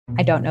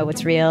I don't know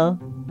what's real.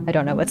 I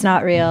don't know what's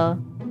not real.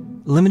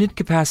 Limited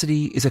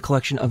Capacity is a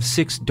collection of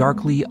 6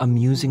 darkly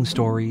amusing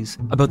stories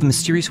about the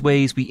mysterious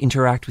ways we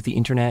interact with the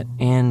internet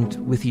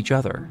and with each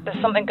other.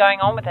 There's something going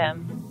on with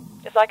him.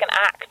 It's like an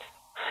act.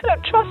 I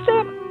don't trust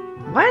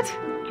him. What?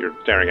 You're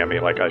staring at me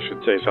like I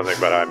should say something,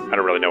 but I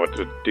don't really know what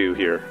to do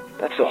here.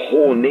 That's the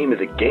whole name of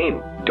the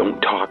game.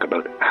 Don't talk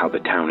about how the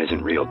town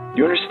isn't real.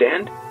 You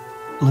understand?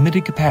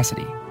 Limited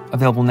Capacity.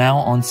 Available now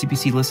on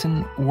CBC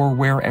Listen or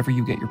wherever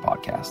you get your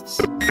podcasts.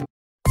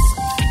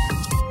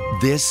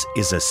 This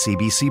is a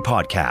CBC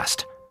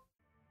podcast.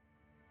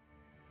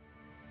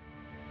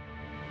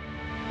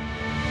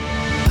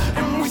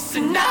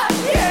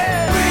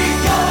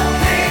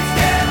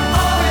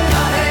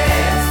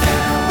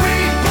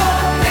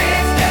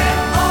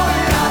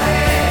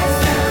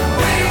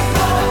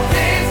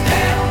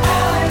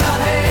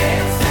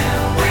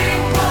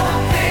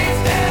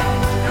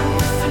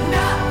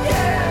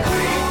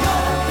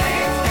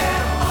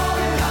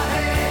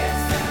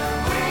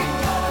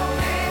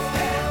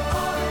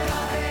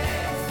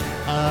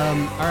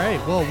 All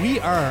right. Well, we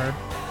are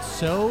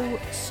so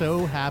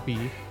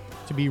happy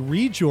to be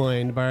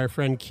rejoined by our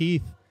friend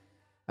Keith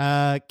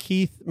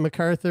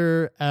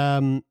McArthur,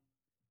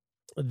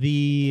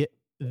 the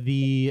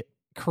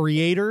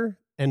creator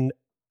and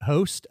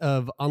host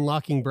of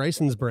Unlocking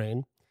Bryson's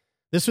Brain.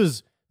 This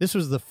was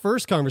the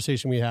first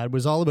conversation we had,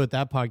 was all about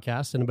that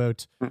podcast and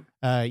about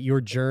your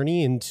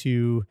journey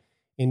into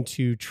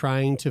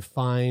trying to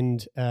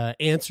find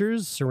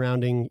answers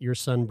surrounding your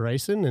son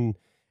Bryson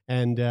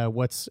and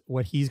what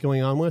he's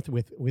going on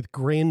with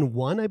Grain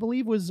 1, I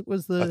believe was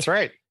the... That's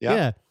right.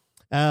 Yeah.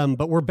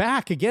 But we're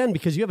back again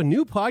because you have a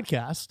new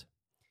podcast,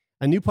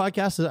 a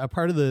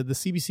part of the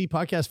CBC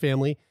podcast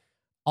family,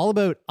 all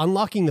about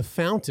unlocking the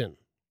fountain.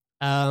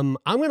 I'm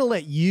going to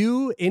let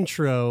you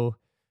intro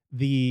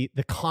the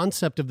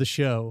concept of the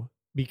show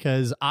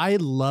because I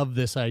love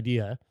this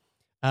idea.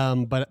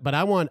 But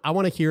I want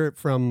to hear it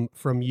from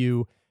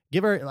you.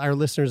 Give our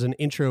listeners an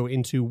intro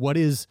into what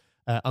is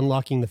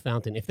Unlocking the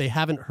Fountain, if they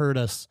haven't heard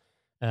us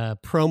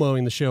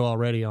promoting the show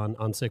already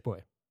on Sick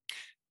Boy.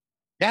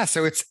 Yeah,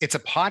 so it's a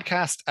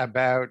podcast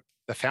about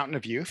the Fountain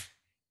of Youth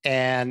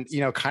and,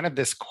 kind of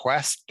this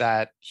quest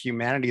that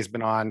humanity has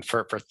been on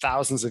for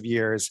thousands of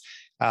years.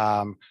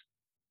 You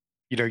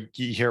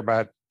hear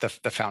about the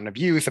Fountain of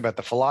Youth, about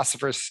the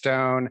Philosopher's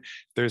Stone.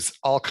 There's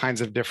all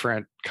kinds of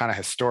different kind of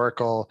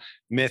historical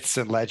myths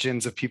and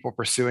legends of people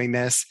pursuing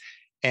this.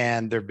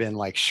 And there've been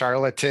like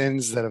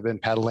charlatans that have been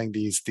peddling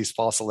these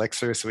false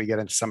elixirs. So we get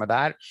into some of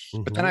that.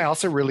 Mm-hmm. But then I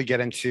also really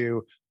get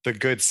into the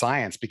good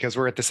science because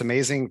we're at this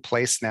amazing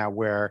place now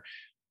where,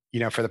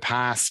 for the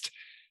past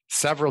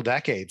several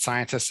decades,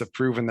 scientists have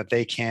proven that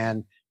they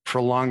can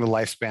prolong the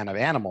lifespan of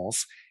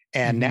animals.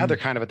 And now they're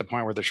kind of at the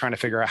point where they're trying to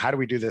figure out, how do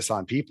we do this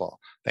on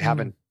people? They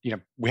haven't,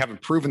 we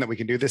haven't proven that we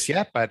can do this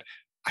yet, but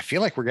I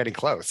feel like we're getting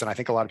close. And I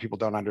think a lot of people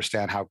don't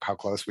understand how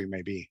close we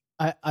may be.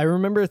 I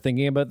remember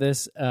thinking about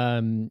this,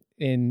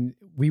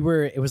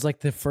 it was like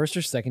the first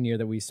or second year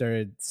that we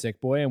started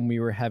Sick Boy, and we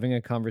were having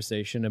a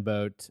conversation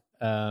about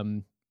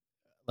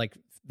like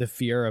the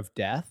fear of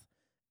death.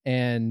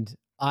 And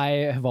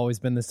I have always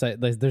been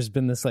there's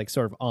been this like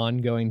sort of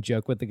ongoing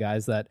joke with the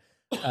guys that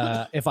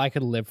if I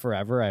could live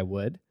forever, I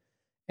would.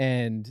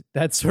 And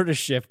that sort of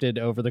shifted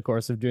over the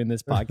course of doing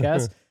this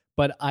podcast.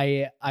 But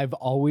I've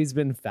always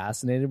been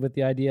fascinated with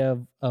the idea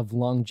of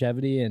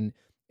longevity and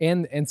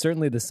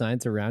certainly the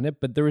science around it.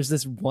 But there was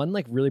this one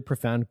like really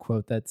profound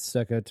quote that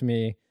stuck out to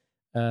me,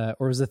 or it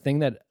was a thing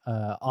that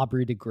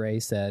Aubrey de Grey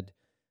said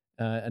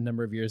a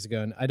number of years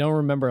ago. And I don't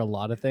remember a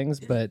lot of things,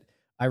 but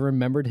I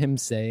remembered him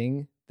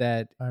saying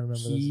that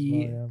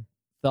he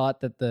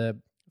thought that the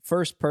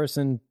first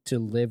person to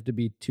live to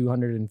be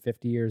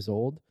 250 years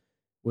old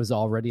was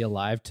already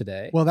alive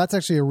today. Well, that's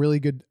actually a really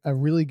good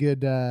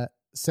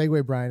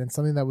segue, Brian, and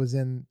something that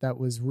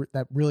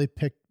really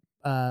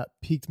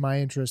piqued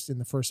my interest in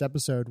the first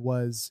episode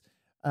was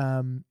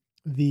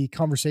the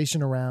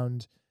conversation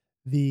around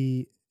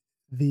the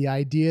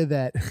idea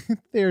that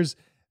there is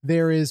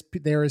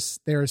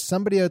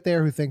somebody out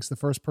there who thinks the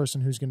first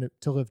person who's going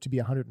to live to be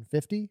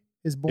 150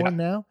 is born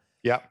now.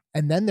 Yeah.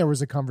 And then there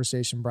was a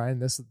conversation, Brian,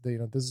 this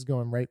is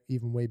going right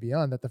even way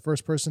beyond that. The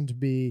first person to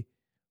be,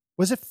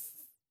 was it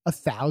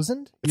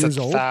 1,000 years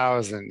old?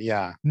 1,000.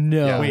 Yeah.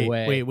 No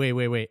way.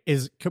 Wait.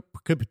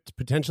 Could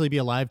potentially be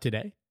alive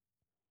today?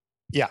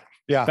 Yeah.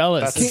 Yeah.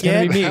 Fellas, it's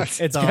going to be me.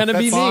 It's going to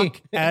be me.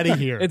 Out of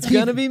here. It's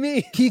going to be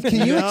me. Keith,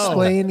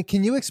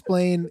 can you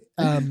explain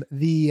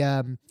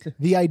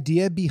the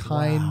idea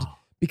behind,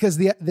 because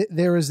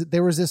there was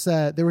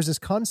this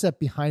concept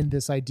behind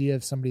this idea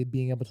of somebody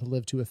being able to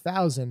live to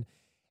 1,000,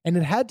 and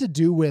it had to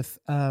do with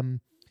the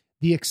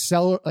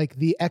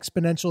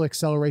exponential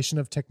acceleration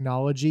of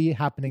technology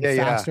happening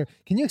faster. Yeah.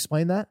 Can you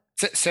explain that?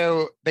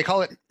 So they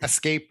call it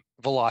escape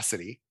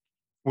velocity,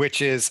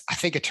 which is, I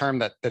think, a term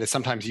that is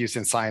sometimes used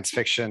in science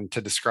fiction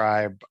to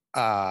describe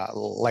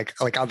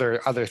like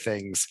other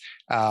things.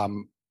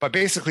 But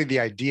basically the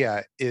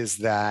idea is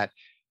that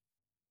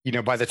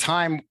by the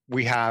time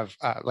we have,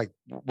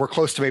 we're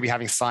close to maybe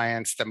having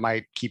science that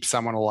might keep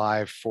someone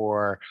alive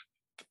for,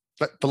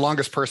 the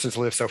longest person to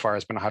live so far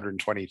has been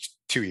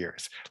 122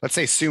 years. Let's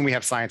say soon we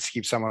have science to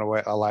keep someone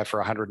alive for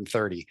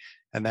 130.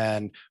 And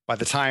then by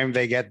the time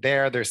they get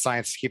there, there's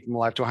science to keep them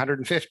alive to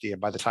 150. And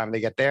by the time they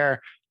get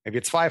there, maybe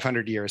it's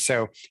 500 years.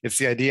 So it's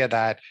the idea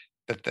that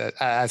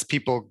as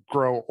people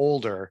grow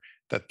older,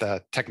 that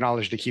the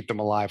technology to keep them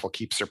alive will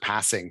keep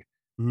surpassing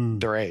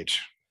their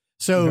age.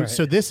 So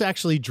this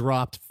actually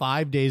dropped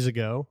 5 days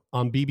ago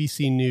on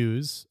BBC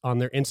News on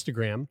their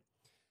Instagram.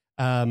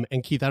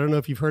 And Keith, I don't know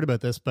if you've heard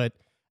about this, but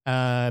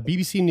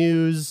BBC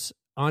News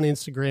on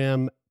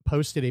Instagram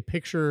posted a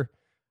picture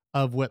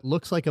of what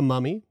looks like a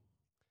mummy.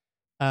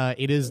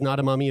 It is not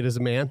a mummy. It is a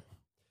man.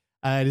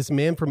 It is a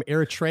man from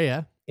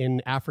Eritrea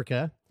in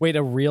Africa. Wait,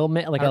 a real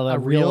man? Like a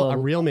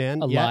real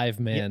man. Alive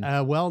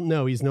man. Well,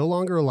 no, he's no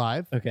longer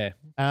alive. Okay.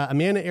 A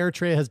man in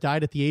Eritrea has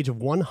died at the age of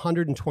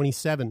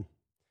 127,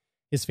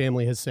 his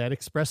family has said,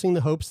 expressing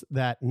the hopes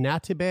that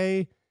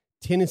Natibe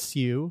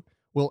Tinisiu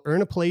will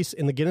earn a place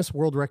in the Guinness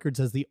World Records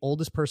as the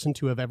oldest person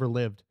to have ever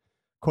lived.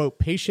 Quote,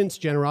 patience,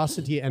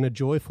 generosity, and a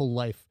joyful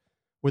life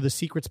were the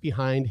secrets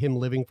behind him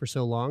living for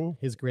so long,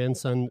 his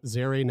grandson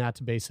Zere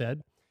Natibe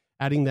said,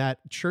 adding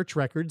that church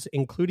records,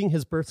 including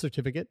his birth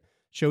certificate,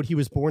 showed he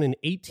was born in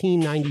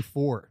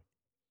 1894,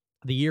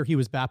 the year he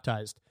was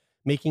baptized,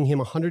 making him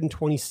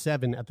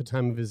 127 at the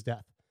time of his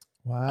death.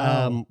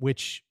 Wow.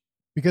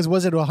 Because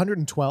was it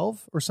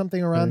 112 or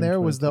something around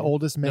there was the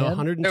oldest man? No,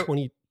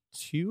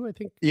 122, I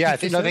think. Yeah, I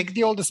think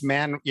the oldest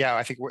man,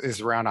 I think is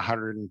around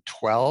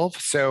 112.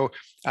 So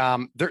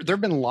there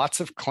have been lots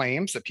of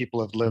claims that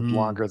people have lived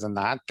longer than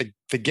that.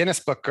 The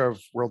Guinness Book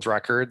of World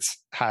Records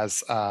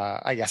has,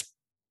 I guess,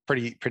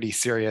 pretty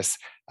serious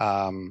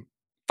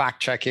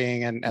fact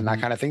checking and that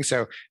kind of thing.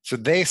 So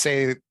they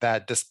say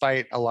that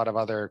despite a lot of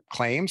other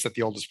claims, that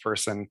the oldest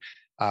person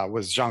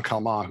was Jean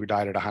Calment, who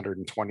died at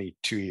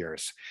 122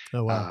 years.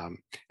 Oh, wow.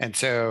 And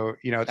so,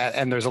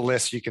 and there's a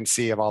list you can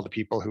see of all the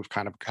people who've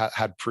kind of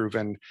had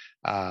proven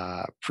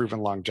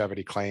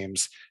longevity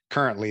claims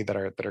currently that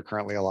are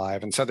currently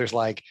alive. And so there's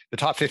like the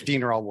top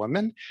 15 are all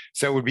women.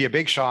 So it would be a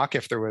big shock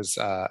if there was,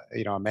 a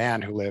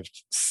man who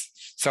lived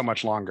so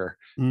much longer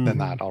than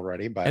that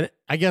already. But and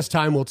I guess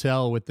time will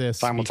tell with this.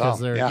 Time will tell.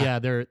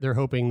 They're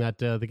hoping that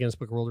the Guinness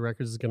Book of World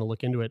Records is going to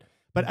look into it.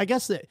 But I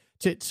guess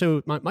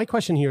so my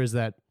question here is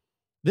that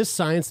this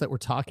science that we're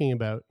talking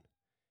about,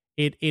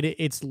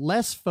 it's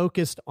less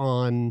focused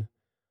on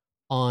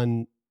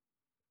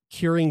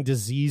curing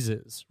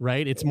diseases,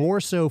 right? It's more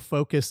so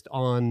focused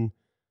on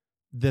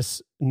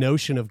this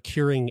notion of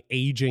curing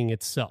aging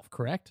itself,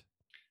 correct?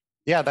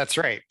 Yeah, that's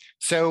right.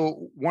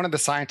 So one of the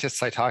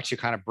scientists I talked to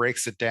kind of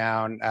breaks it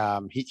down.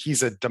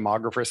 He's a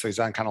demographer, so he's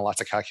done kind of lots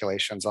of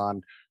calculations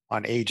on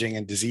aging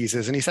and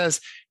diseases. And he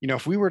says,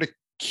 if we were to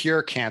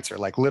cure cancer,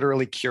 like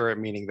literally cure it,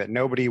 meaning that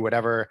nobody would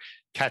ever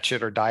catch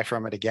it or die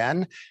from it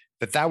again,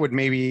 that would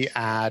maybe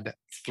add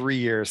 3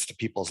 years to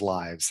people's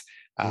lives.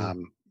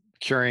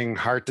 Curing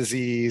heart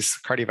disease,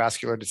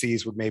 cardiovascular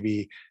disease would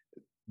maybe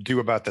do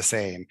about the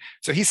same.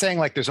 So he's saying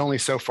like there's only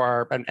so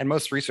far, and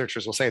most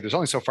researchers will say there's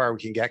only so far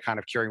we can get kind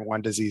of curing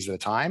one disease at a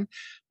time.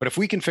 But if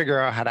we can figure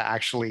out how to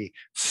actually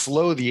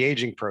slow the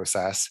aging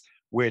process,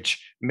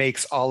 which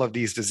makes all of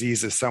these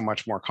diseases so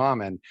much more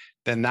common,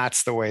 then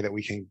that's the way that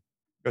we can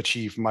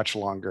achieve much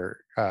longer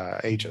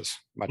ages,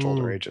 much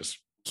older ages.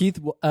 Keith,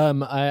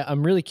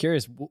 I'm really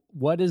curious.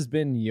 What has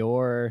been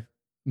your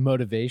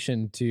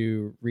motivation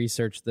to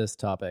research this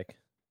topic?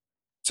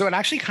 So it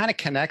actually kind of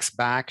connects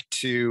back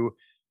to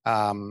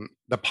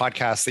the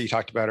podcast that you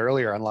talked about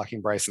earlier,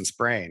 Unlocking Bryson's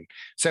Brain.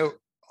 So,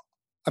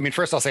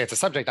 first I'll say it's a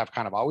subject I've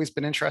kind of always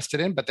been interested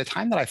in, but the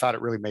time that I thought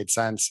it really made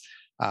sense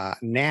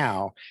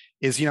now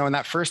is, in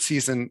that first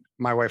season,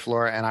 my wife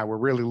Laura and I were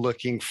really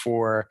looking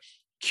for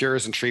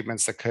cures and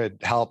treatments that could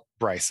help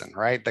Bryson,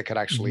 right? That could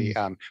actually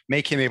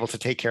make him able to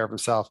take care of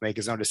himself, make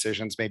his own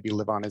decisions, maybe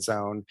live on his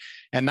own.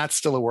 And that's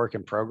still a work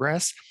in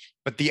progress.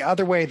 But the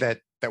other way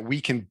that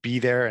we can be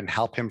there and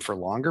help him for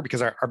longer,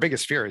 because our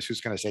biggest fear is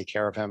who's going to take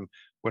care of him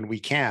when we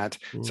can't.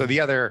 So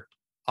the other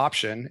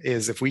option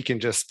is if we can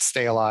just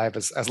stay alive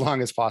as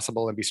long as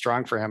possible and be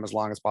strong for him as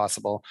long as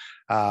possible,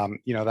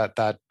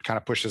 that kind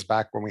of pushes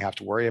back when we have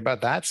to worry about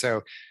that.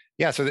 So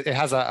so it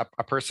has a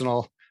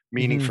personal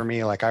meaning for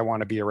me. Like I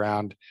want to be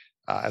around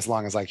as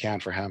long as I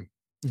can for him.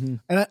 And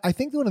I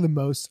think one of the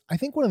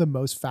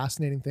most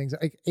fascinating things,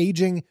 like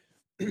aging,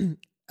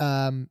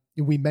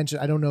 we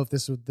mentioned, I don't know if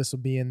this will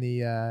be in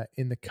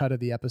the cut of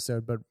the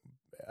episode, but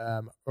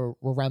or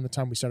around the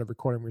time we started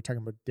recording, we were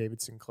talking about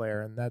David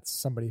Sinclair, and that's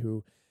somebody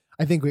who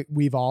I think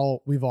we've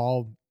all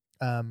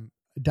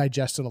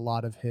digested a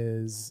lot of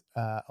his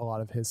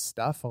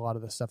stuff, a lot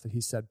of the stuff that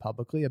he said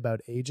publicly about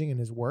aging and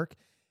his work.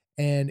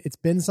 And it's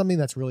been something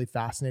that's really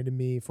fascinated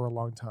me for a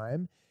long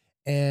time.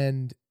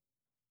 And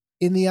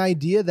in the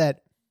idea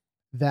that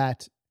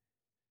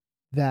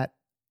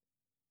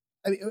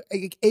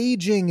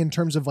aging in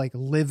terms of like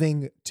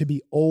living to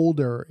be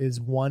older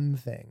is one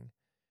thing,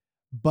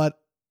 but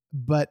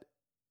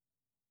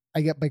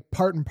I get like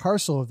part and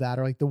parcel of that,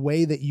 or like the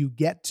way that you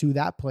get to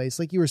that place.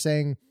 Like you were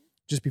saying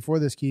just before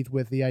this, Keith,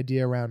 with the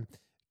idea around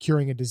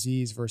curing a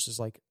disease versus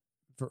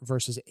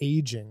versus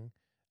aging,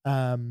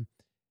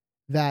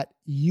 that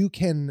you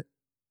can,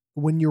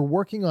 when you're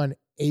working on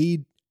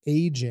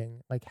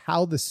aging, like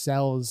how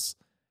cells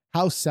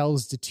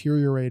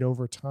deteriorate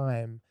over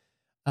time,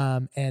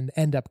 and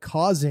end up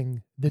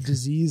causing the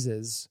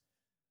diseases.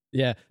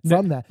 Yeah.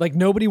 From that. Like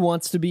nobody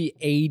wants to be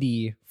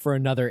 80 for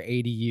another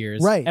 80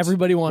 years. Right.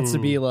 Everybody wants to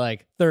be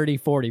like 30,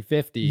 40,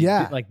 50.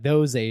 Yeah. Like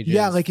those ages.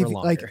 Yeah. Like, for if,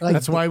 longer. like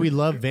That's why we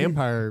love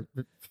vampire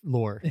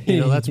lore.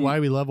 That's why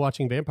we love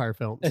watching vampire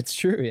films. It's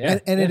true. Yeah.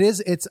 And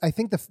I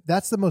think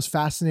that's the most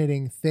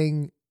fascinating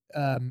thing,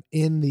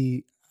 in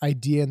the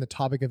idea and the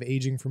topic of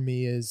aging for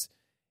me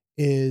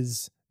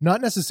is not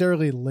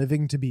necessarily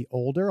living to be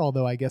older,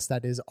 although I guess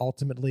that is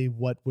ultimately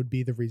what would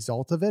be the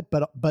result of it,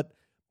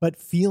 but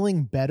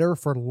feeling better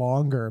for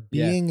longer,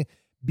 being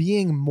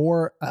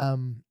more,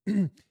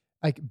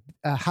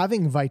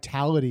 having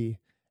vitality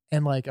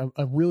and like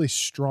a really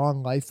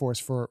strong life force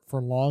for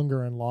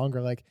longer and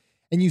longer. Like,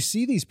 and you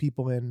see these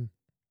people in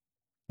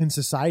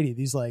society,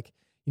 these like,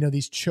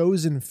 these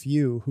chosen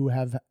few who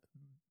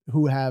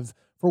have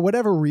for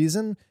whatever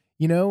reason,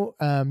 I know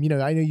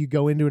you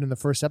go into it in the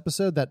first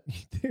episode that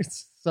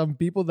there's some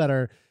people that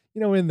are,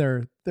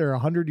 they're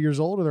 100 years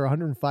old or they're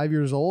 105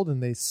 years old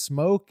and they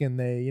smoke and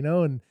they,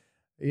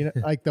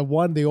 like the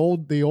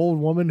old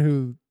woman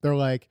who they're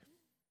like,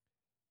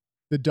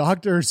 the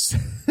doctors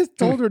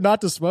told her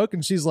not to smoke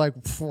and she's like,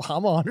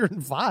 I'm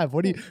 105.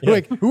 What do you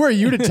like? Who are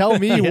you to tell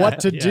me what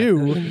to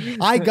do?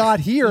 I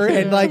got here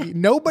and like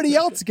nobody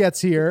else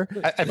gets here.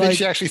 I think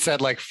she actually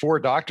said like 4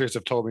 doctors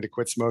have told me to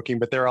quit smoking,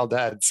 but they're all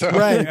dead. So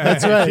right,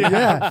 that's right.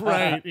 Yeah,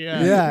 right.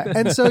 Yeah.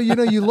 And so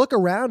you look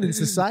around in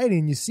society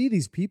and you see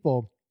these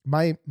people.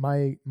 My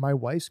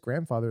wife's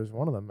grandfather is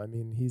one of them. I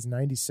mean, he's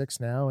 96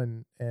 now,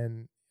 and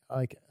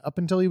like up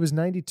until he was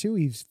 92,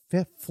 he's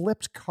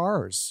flipped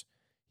cars.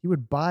 He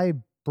would buy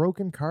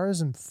broken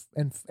cars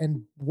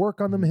and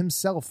work on them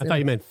himself. I thought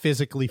you meant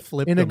physically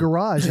flip in them. a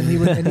garage, and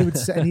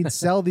he'd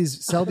sell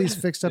these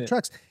fixed up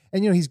trucks.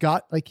 And he's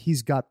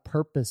got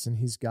purpose and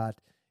he's got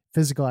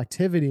physical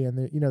activity, and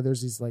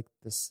there's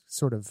this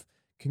sort of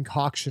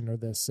concoction or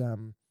this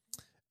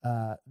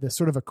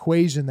sort of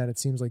equation that it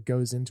seems like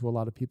goes into a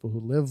lot of people who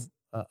live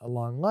a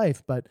long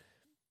life, but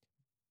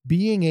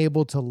being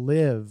able to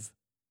live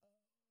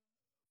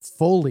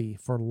fully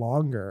for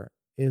longer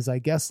is, I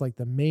guess, like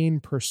the main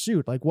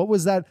pursuit. Like, what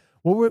was that?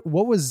 What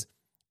was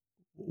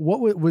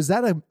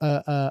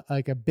that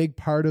like a big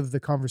part of the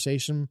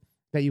conversation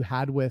that you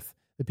had with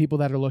the people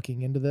that are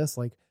looking into this,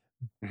 like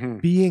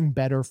being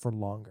better for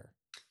longer?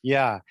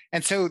 Yeah.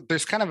 And so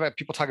there's kind of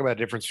people talk about a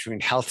difference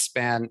between health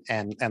span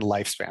and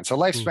lifespan. So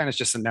lifespan is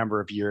just a number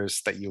of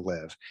years that you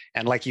live.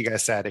 And like you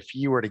guys said, if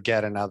you were to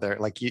get another,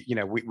 like,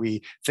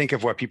 we think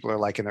of what people are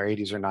like in their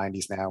 80s or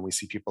 90s now, and we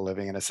see people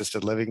living in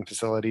assisted living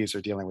facilities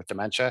or dealing with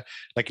dementia.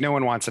 Like no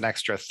one wants an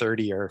extra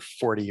 30 or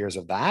 40 years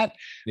of that.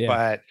 Yeah.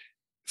 But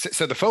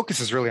so the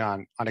focus is really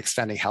on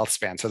extending health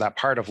span. So that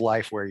part of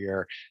life where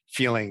you're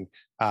feeling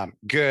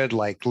good,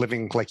 like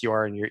living like you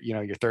are in your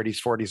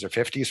 30s, 40s, or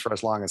 50s for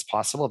as long as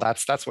possible.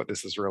 That's what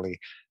this is really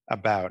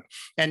about.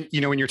 And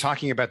when you're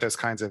talking about those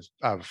kinds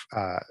of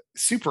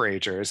super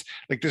agers,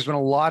 like there's been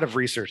a lot of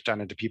research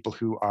done into people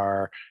who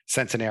are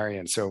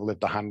centenarians, so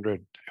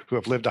who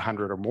have lived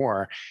 100 or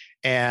more,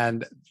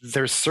 and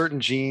there's certain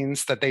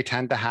genes that they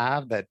tend to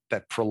have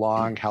that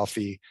prolong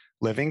healthy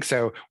living.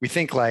 So we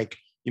think like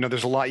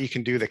there's a lot you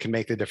can do that can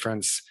make the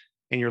difference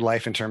in your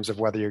life in terms of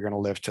whether you're going to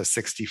live to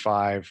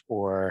 65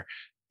 or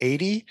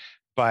 80.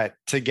 But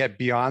to get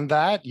beyond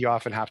that, you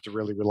often have to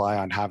really rely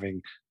on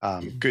having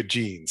good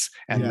genes.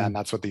 And then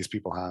that's what these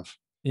people have.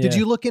 Yeah. Did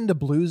you look into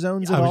blue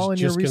zones at all in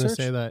your research? I was just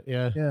going to say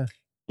that.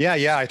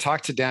 Yeah. I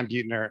talked to Dan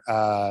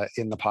Buettner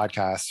in the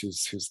podcast,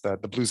 who's the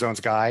Blue Zones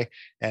guy.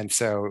 And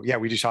so,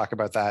 we do talk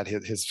about that,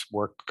 his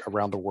work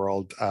around the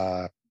world,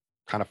 kind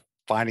of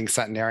finding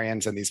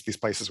centenarians in these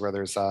places where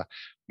there's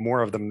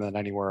more of them than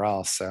anywhere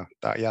else. So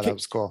that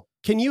was cool.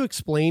 Can you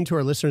explain to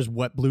our listeners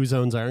what blue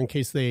zones are in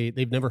case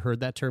they've never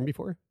heard that term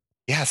before?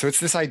 Yeah. So it's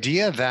this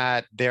idea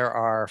that there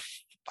are,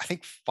 I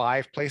think,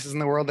 5 places in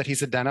the world that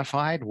he's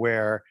identified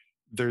where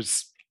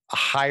there's a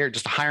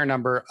higher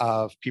number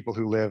of people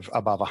who live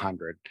above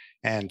 100.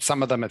 And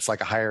some of them, it's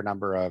like a higher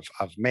number of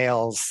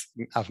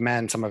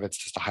men. Some of it's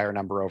just a higher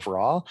number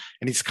overall.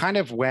 And he's kind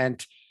of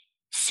went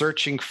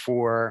searching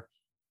for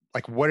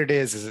like what it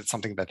is. Is it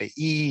something that they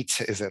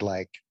eat? Is it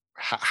like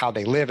how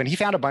they live? And he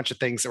found a bunch of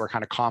things that were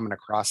kind of common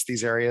across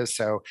these areas.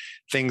 So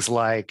things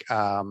like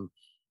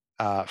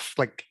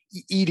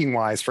eating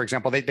wise, for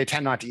example, they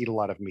tend not to eat a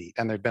lot of meat.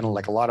 And there've been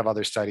like a lot of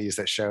other studies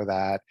that show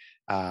that,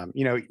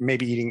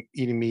 maybe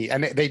eating meat,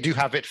 and they do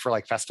have it for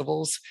like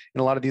festivals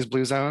in a lot of these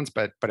blue zones,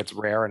 but it's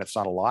rare and it's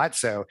not a lot.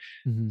 So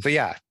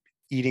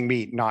eating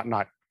meat,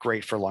 not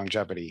great for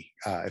longevity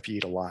if you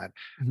eat a lot.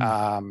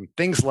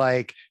 Things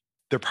like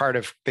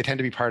they tend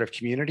to be part of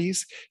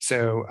communities.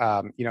 So,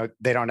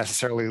 they don't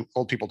necessarily,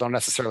 old people don't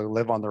necessarily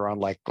live on their own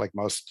like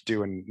most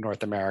do in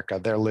North America.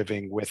 They're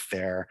living with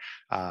their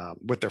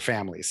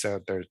families. So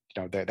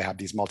they have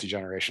these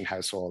multi-generation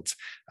households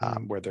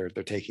where they're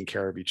taking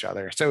care of each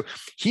other. So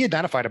he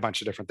identified a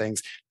bunch of different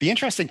things. The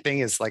interesting thing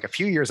is, like, a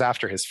few years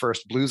after his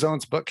first Blue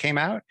Zones book came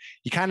out,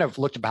 he kind of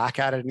looked back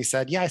at it and he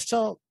said, yeah, I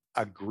still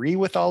agree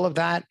with all of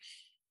that.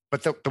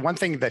 But the one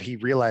thing that he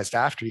realized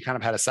after, he kind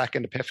of had a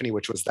second epiphany,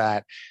 which was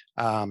that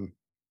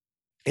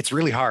it's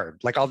really hard.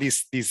 Like, all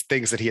these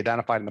things that he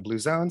identified in the Blue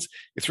Zones,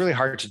 it's really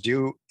hard to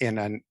do in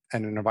an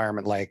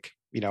environment like,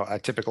 a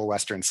typical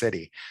Western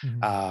city,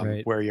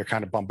 where you're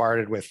kind of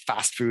bombarded with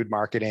fast food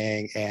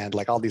marketing and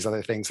like all these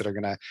other things that are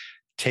going to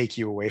take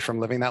you away from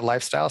living that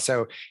lifestyle.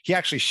 So he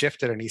actually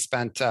shifted, and he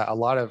spent a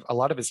lot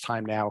of his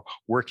time now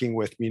working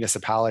with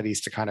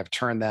municipalities to kind of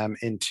turn them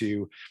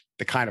into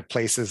the kind of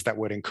places that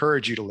would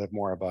encourage you to live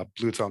more of a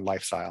Blue Zone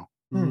lifestyle.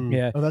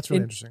 Yeah. Oh, that's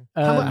really interesting.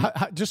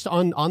 Just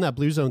on that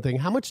Blue Zone thing,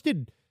 how much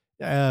did,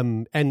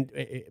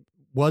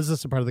 was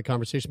this a part of the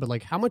conversation, but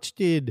like, how much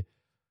did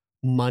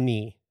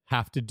money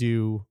have to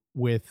do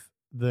with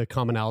the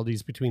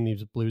commonalities between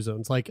these Blue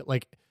Zones? Like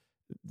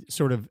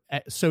sort of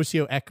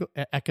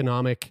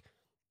socio-economic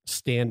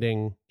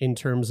standing in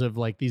terms of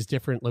like these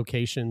different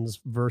locations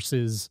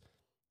versus,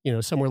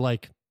 somewhere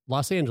like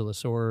Los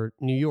Angeles or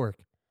New York?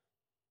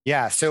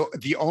 Yeah. So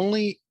the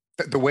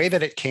way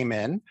that it came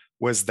in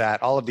was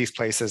that all of these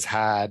places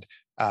had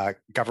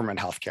government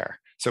healthcare.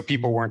 So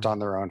people weren't on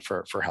their own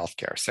for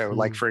healthcare. So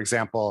like, for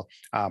example,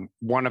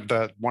 one of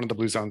the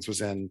Blue Zones was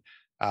in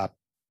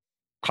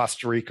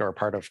Costa Rica, or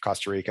part of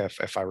Costa Rica,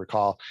 if I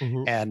recall.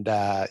 And,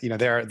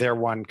 they're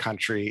one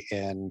country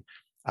in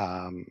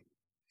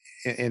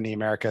the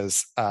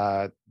Americas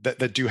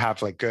that do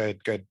have like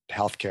good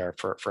healthcare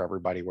for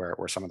everybody,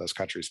 where some of those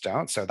countries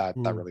don't. So that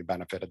really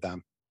benefited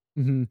them.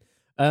 Mm-hmm.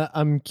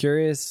 I'm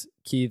curious,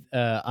 Keith.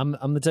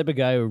 I'm the type of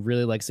guy who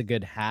really likes a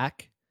good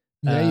hack.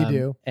 Yeah, you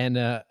do. And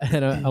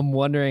I'm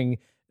wondering,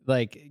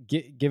 like,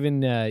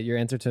 given your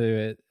answer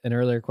to an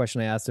earlier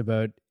question I asked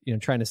about,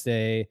 trying to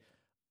stay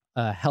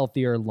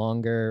healthier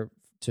longer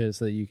so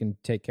that you can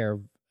take care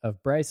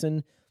of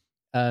Bryson.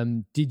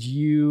 Can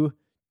you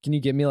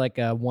give me like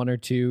one or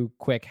two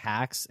quick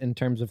hacks in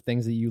terms of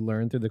things that you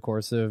learned through the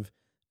course of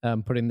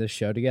putting this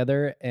show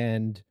together,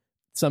 and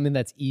something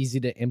that's easy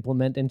to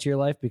implement into your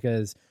life?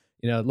 Because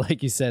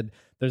like you said,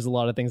 there's a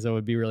lot of things that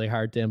would be really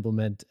hard to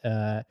implement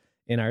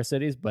in our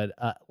cities, but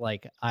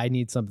like, I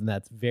need something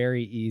that's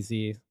very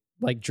easy,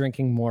 like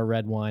drinking more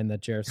red wine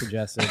that Jared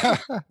suggested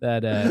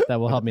that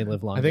will help me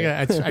live longer.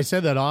 I think I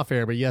said that off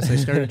air, but yes, I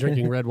started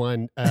drinking red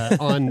wine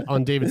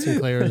on David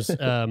Sinclair's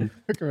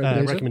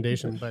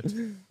recommendation, but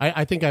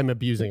I think I'm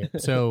abusing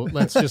it. So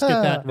let's just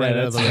get that right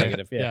out of the way.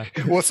 Negative, yeah.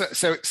 Well,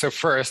 so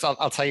first,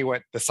 I'll tell you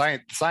what the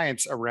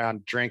science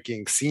around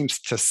drinking seems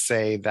to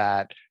say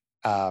that.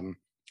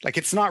 Like,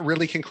 it's not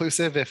really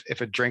conclusive if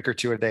a drink or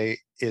two a day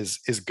is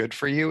good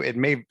for you. It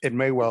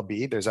may well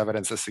be. There's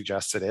evidence that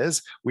suggests it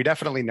is. We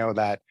definitely know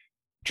that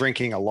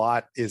drinking a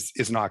lot is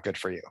not good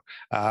for you.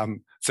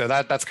 So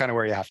that's kind of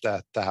where you have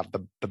to have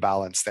the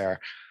balance there.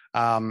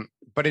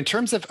 But in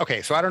terms of,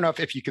 okay, so I don't know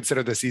if you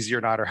consider this easy or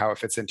not, or how it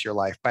fits into your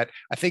life, but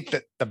I think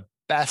that the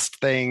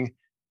best thing,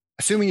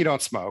 assuming you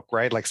don't smoke,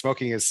 right? Like,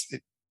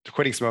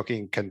 quitting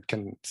smoking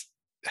can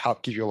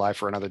help keep you alive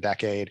for another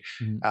decade.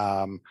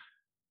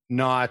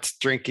 Not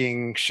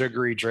drinking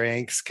sugary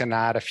drinks can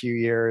add a few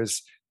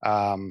years.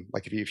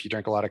 Like if you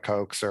drink a lot of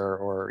Cokes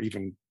or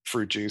even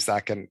fruit juice,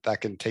 that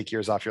can take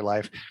years off your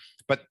life.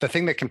 But the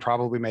thing that can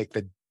probably make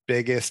the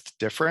biggest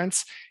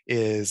difference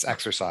is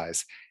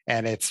exercise.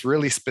 And it's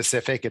really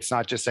specific. It's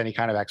not just any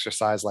kind of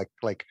exercise like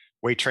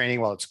weight training.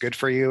 Well, it's good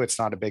for you. It's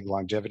not a big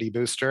longevity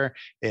booster.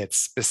 It's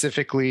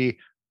specifically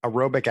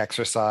aerobic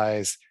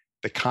exercise,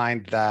 the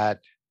kind that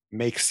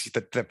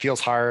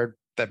feels hard,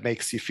 that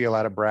makes you feel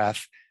out of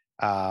breath.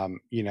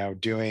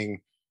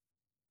 Doing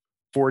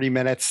 40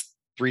 minutes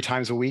 3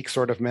 times a week,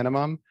 sort of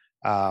minimum,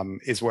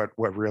 is what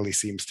really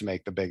seems to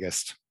make the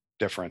biggest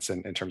difference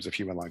in terms of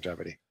human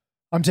longevity.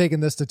 I'm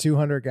taking this to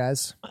 200,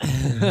 guys.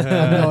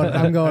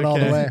 I'm going all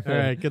the way. All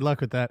right. Good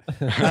luck with that.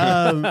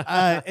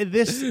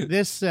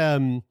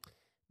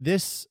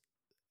 This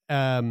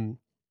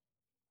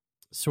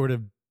sort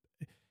of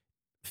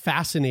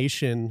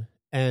fascination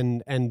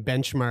and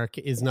benchmark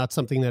is not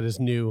something that is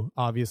new,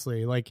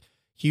 obviously. Like,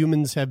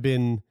 humans have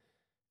been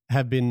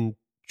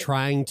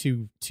trying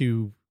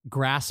to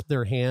grasp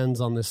their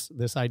hands on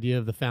this idea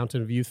of the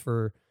fountain of youth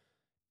for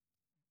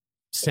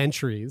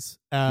centuries.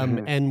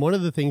 And one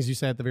of the things you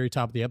said at the very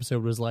top of the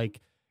episode was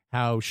like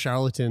how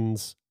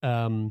charlatans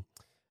played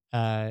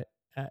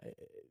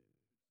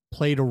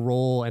a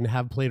role and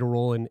have played a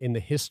role in the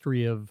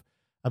history of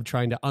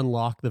trying to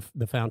unlock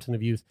the fountain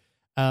of youth.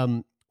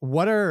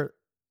 What are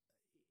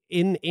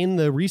in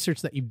the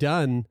research that you've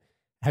done,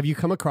 have you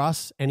come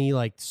across any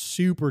like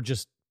super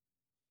just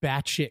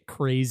batshit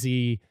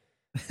crazy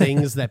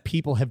things that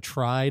people have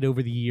tried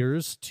over the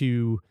years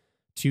to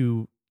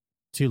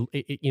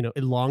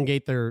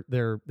elongate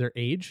their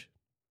age?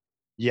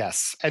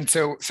 Yes, and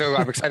so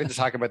I'm excited to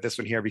talk about this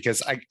one here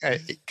because I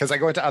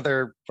go into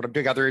when I'm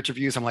doing other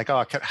interviews, I'm like,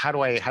 oh, how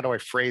do I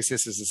phrase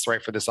this? Is this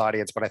right for this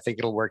audience? But I think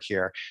it'll work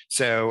here.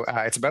 So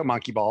it's about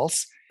monkey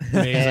balls.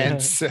 Amazing.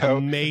 And so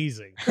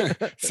amazing.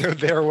 So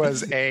there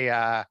was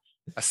a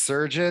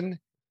surgeon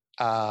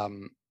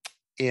in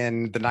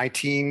the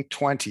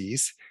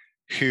 1920s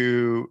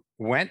who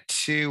went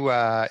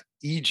to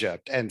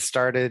Egypt and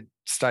started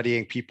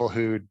studying people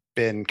who'd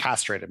been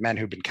castrated, men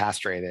who'd been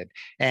castrated.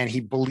 And he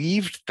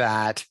believed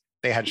that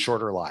they had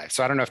shorter lives.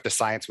 So I don't know if the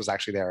science was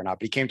actually there or not,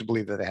 but he came to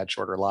believe that they had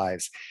shorter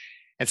lives.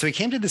 And so he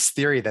came to this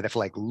theory that if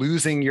like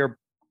losing your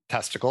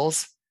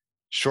testicles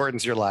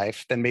shortens your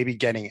life, then maybe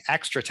getting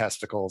extra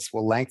testicles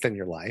will lengthen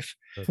your life.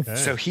 Okay.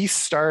 So he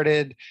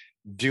started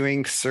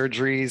doing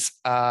surgeries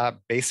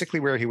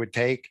basically where he would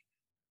take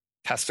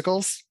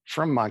testicles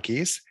from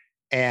monkeys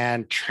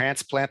and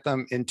transplant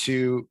them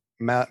into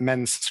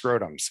men's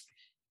scrotums.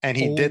 And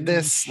he did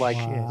this like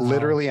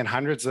literally in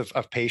hundreds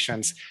of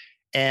patients.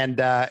 And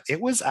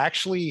it was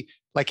actually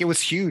like, it was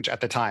huge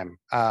at the time.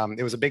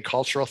 It was a big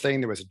cultural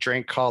thing. There was a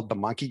drink called the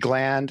monkey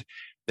gland.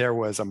 There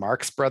was a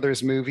Marx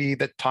Brothers movie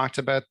that talked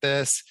about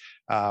this.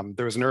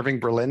 There was an Irving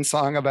Berlin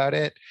song about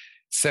it.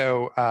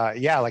 So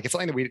like it's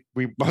something that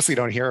we mostly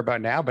don't hear about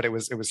now, but it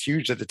was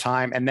huge at the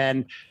time. And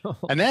then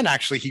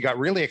actually he got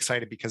really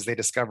excited because they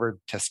discovered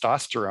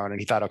testosterone, and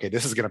he thought, okay,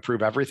 this is going to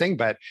prove everything.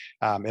 But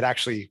it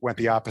actually went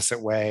the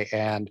opposite way,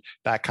 and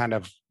that kind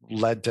of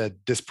led to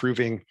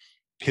disproving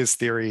his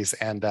theories.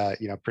 And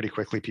pretty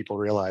quickly people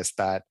realized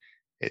that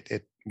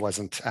it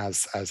wasn't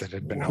as it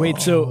had been. Wait,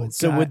 so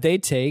would they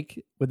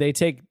take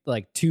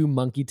like 2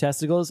 monkey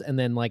testicles and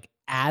then like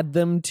add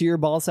them to your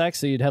ball sack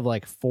so you'd have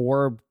like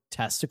 4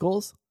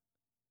 testicles?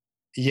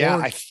 Yeah,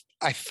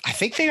 I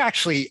think they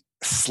actually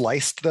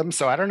sliced them.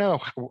 So I don't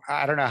know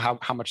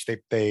how much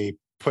they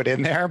put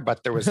in there,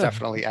 but there was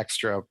definitely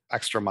extra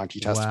monkey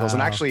testicles. Wow.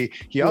 And actually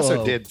he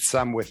also did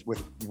some with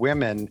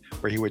women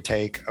where he would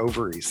take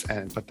ovaries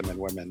and put them in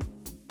women.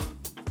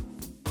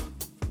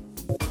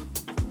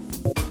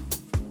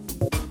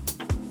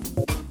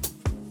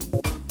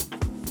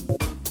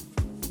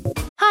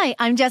 Hi,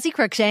 I'm Jessie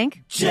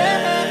Cruikshank. Jessie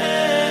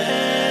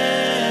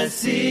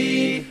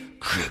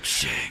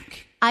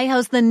Cruikshank. I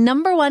host the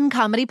 #1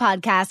 comedy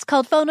podcast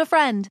called Phone a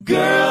Friend.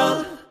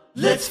 Girl,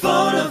 let's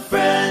phone a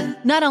friend.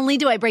 Not only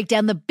do I break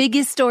down the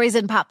biggest stories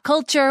in pop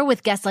culture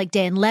with guests like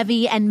Dan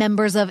Levy and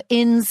members of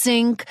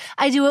NSYNC,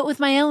 I do it with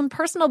my own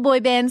personal boy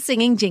band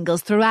singing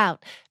jingles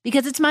throughout.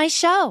 Because it's my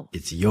show.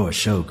 It's your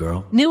show,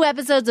 girl. New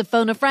episodes of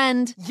Phone a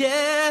Friend.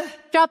 Yeah.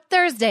 Drop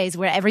Thursdays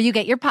wherever you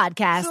get your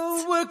podcasts.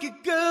 So work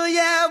it, girl.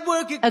 Yeah,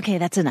 work it. Okay,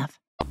 that's enough.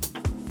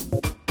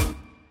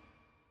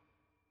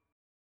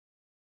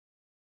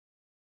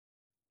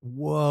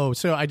 Whoa.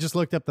 So I just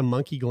looked up the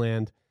monkey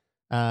gland.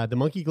 The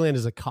monkey gland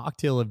is a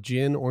cocktail of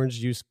gin, orange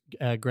juice,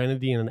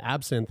 grenadine, and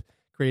absinthe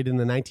created in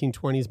the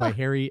 1920s by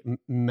Harry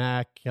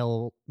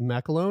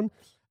Macalone,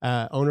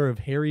 owner of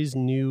Harry's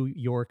New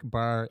York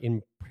Bar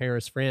in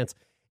Paris, France.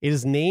 It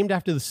is named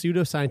after the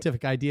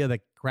pseudoscientific idea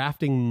that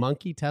grafting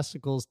monkey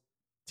testicles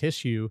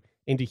tissue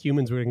into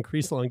humans would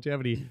increase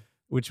longevity,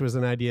 which was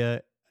an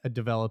idea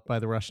developed by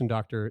the Russian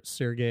doctor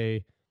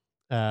Sergei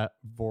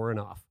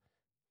Voronov.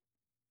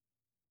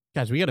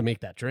 Guys, we got to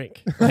make that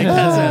drink. Like,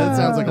 that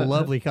sounds like a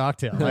lovely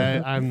cocktail.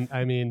 I'm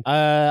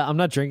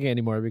not drinking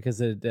anymore because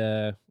it.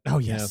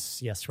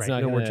 Yes, right.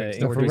 No more drinks.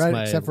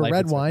 Except for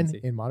red wine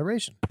in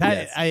moderation.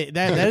 That's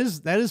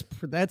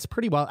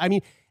pretty well. I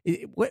mean,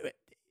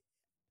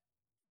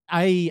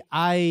 I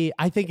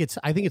think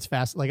it's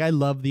fast. Like, I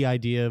love the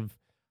idea of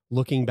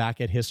looking back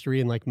at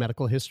history and like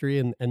medical history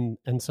and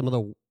some of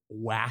the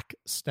whack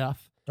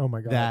stuff. Oh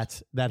my god,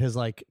 that has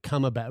like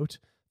come about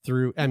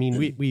through. I mean,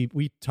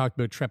 we talked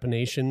about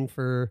trepanation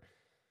for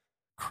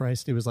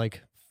Christ. It was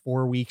like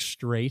 4 weeks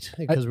straight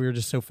because we were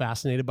just so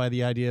fascinated by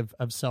the idea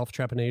of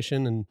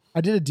self-trepanation. And I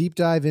did a deep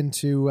dive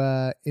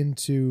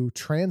into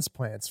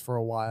transplants for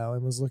a while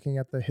and was looking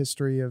at the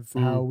history of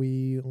how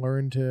we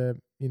learned to,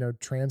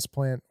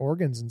 transplant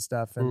organs and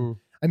stuff. And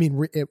I mean,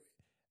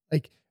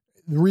 the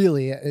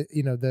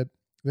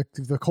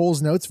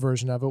Cole's Notes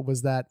version of it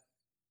was that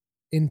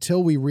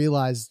until we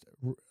realized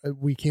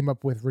we came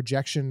up with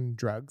rejection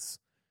drugs,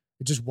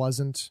 it just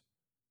wasn't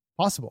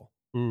possible.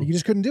 You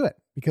just couldn't do it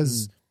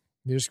because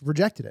you just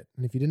rejected it.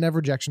 And if you didn't have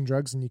rejection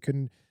drugs, then you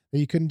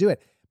couldn't do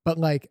it. But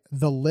like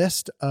the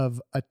list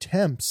of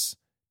attempts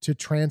to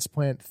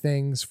transplant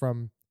things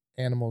from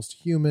animals to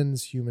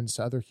humans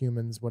to other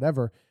humans,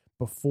 whatever,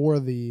 before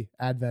the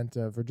advent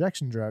of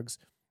rejection drugs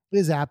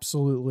is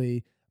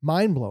absolutely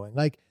mind-blowing.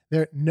 Like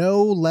there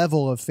no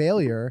level of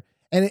failure.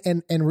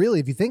 And really,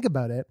 if you think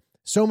about it,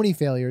 so many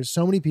failures,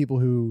 so many people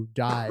who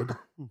died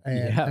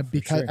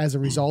as a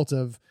result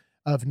of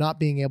not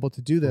being able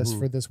to do this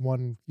for this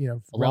one,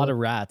 a lot of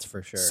rats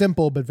for sure.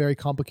 Simple but very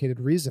complicated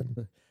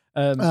reason.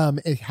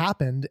 It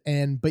happened,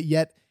 but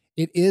yet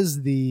it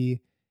is the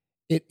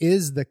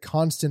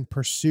constant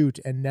pursuit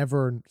and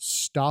never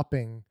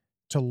stopping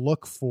to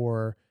look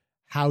for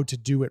how to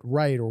do it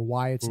right or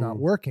why it's not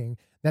working,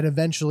 that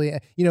eventually,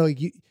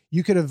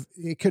 you could have,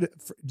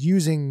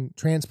 using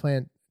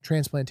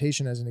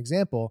transplantation as an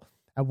example,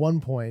 at one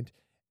point,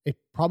 it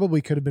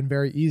probably could have been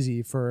very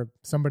easy for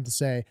somebody to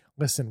say,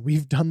 listen,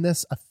 we've done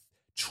this 1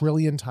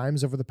 trillion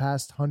times over the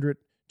past 100,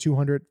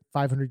 200,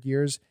 500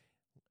 years.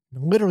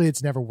 Literally,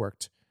 it's never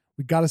worked.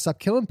 We got to stop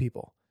killing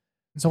people.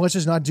 So let's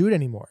just not do it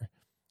anymore.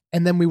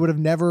 And then we would have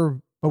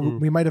never, but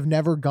we might have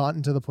never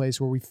gotten to the place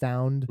where we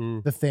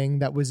found the thing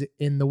that was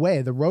in the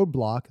way, the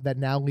roadblock that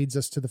now leads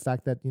us to the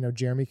fact that,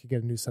 Jeremy could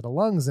get a new set of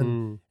lungs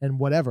and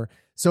whatever.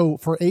 So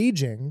for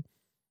aging,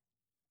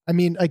 I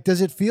mean, like,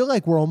 does it feel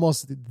like we're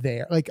almost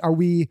there? Like, are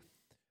we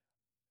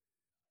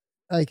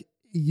like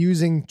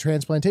using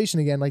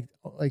transplantation again, like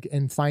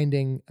and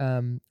finding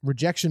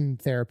rejection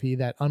therapy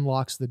that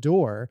unlocks the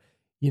door,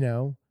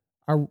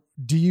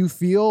 do you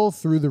feel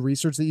through the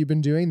research that you've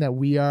been doing that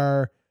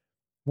we're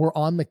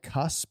on the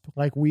cusp?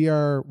 Like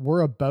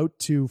we're about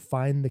to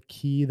find the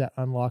key that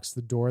unlocks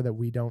the door that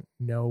we don't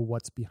know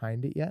what's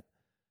behind it yet?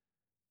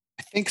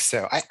 I think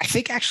so. I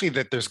think actually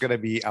that there's going to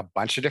be a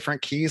bunch of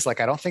different keys.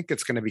 Like, I don't think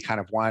it's going to be kind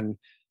of one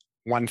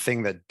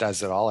thing that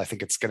does it all. I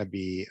think it's going to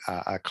be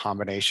a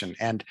combination.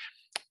 And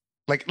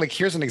like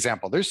here's an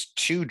example. There's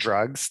 2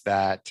 drugs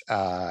that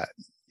have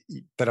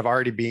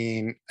already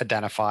been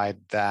identified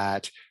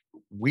that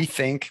we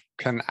think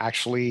can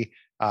actually,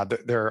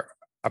 they're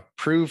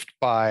approved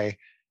by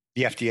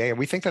the FDA, and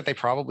we think that they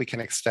probably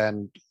can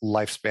extend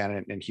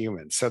lifespan in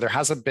humans. So there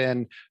hasn't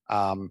been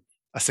a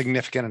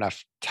significant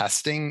enough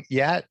testing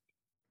yet,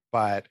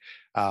 but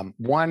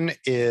one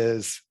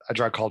is a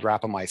drug called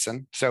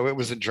rapamycin. So it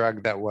was a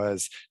drug that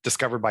was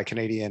discovered by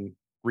Canadian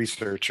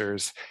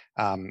researchers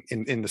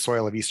in the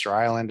soil of Easter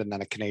Island, and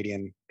then a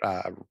Canadian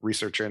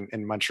researcher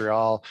in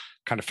Montreal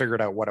kind of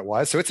figured out what it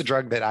was. So it's a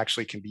drug that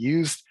actually can be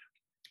used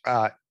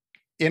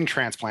in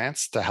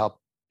transplants to help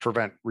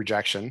prevent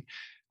rejection.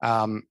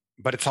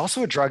 But it's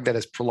also a drug that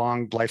has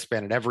prolonged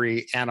lifespan in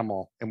every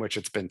animal in which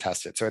it's been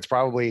tested. So it's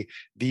probably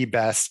the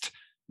best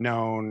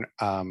known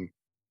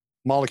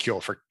molecule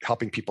for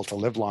helping people to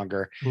live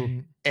longer.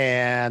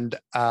 And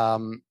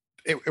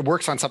it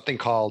works on something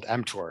called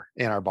mTOR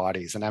in our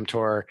bodies. And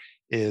mTOR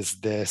is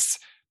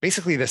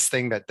basically this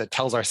thing that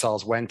tells our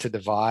cells when to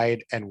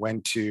divide and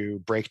when to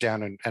break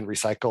down and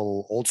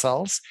recycle old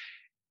cells.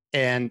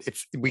 And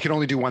we can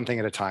only do one thing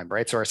at a time,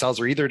 right? So our cells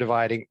are either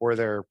dividing or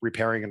they're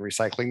repairing and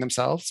recycling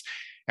themselves.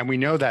 And we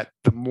know that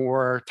the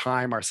more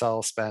time our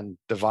cells spend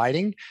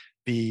dividing,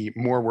 the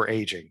more we're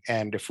aging.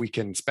 And if we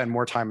can spend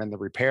more time in the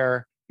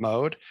repair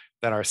mode,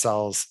 then our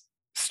cells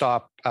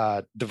stop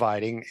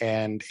dividing,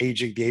 and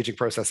the aging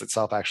process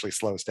itself actually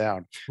slows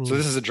down. So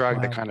this is a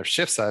drug that kind of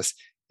shifts us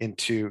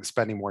into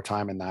spending more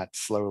time in that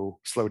slow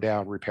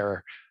down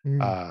repair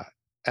and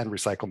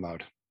recycle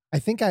mode. I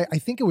think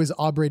it was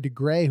Aubrey de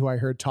Grey who I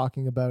heard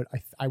talking about.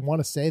 I want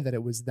to say that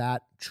it was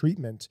that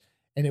treatment,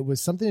 and it was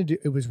something to do.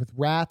 It was with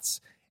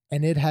rats,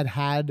 and it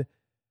had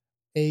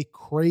a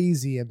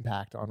crazy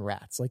impact on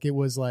rats. Like it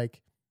was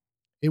like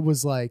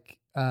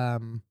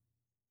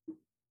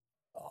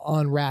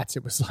on rats,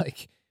 it was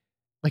like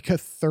a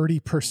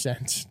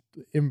 30%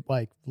 in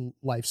like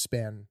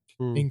lifespan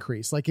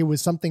increase. Like it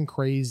was something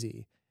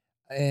crazy.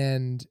 But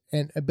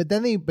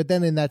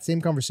then in that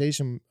same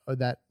conversation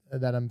that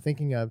I'm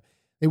thinking of,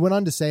 they went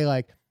on to say,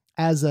 like,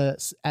 as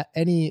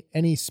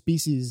any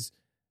species,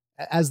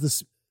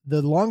 as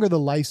the longer the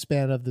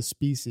lifespan of the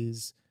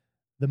species,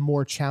 the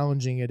more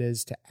challenging it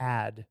is to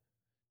add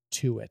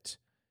to it.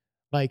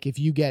 Like if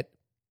you get,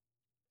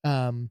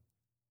 if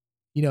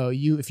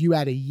you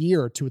add a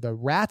year to the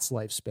rat's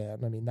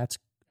lifespan, I mean, that's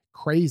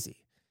crazy.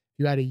 If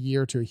you add a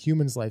year to a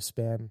human's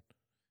lifespan,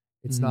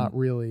 it's not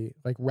really,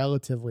 like,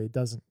 relatively, it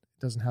doesn't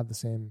have the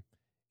same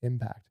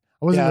impact.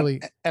 I wasn't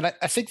really. And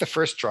I think the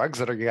first drugs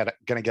that are going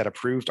to get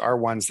approved are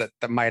ones that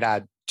might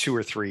add 2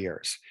 or 3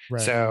 years.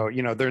 Right. So,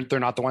 they're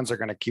not the ones that are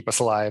going to keep us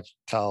alive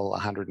till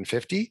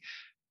 150.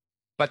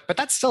 But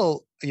that's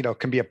still,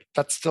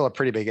 that's still a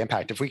pretty big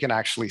impact. If we can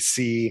actually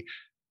see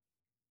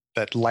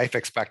that life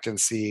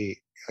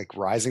expectancy like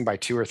rising by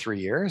 2 or 3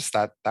 years,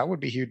 that would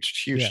be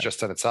huge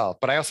just in itself.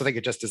 But I also think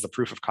it just is the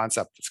proof of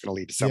concept that's going to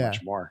lead to so much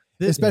more.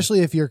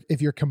 Especially if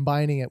you're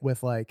combining it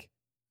with like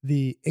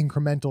the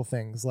incremental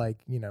things, like,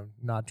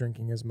 not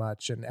drinking as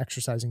much and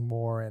exercising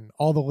more and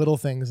all the little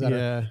things that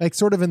are like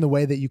sort of in the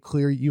way that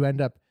you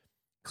end up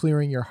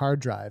clearing your hard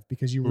drive,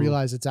 because you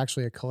realize it's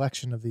actually a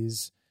collection of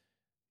these,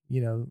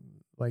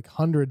 like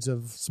hundreds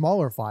of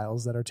smaller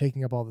files that are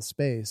taking up all the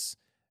space.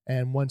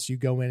 And once you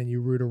go in and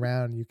you root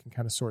around, you can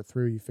kind of sort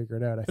through, you figure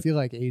it out. I feel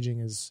like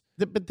aging is.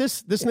 But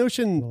this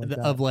notion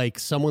of like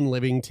someone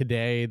living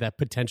today that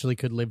potentially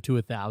could live to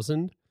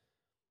 1,000,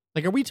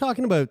 like, are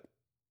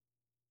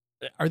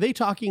they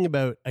talking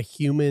about a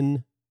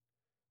human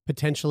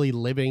potentially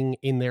living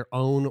in their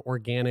own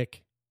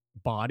organic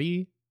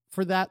body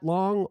for that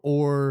long,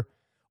 or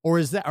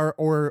is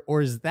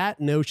that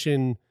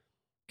notion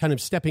kind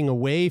of stepping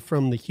away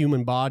from the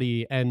human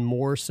body and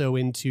more so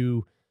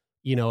into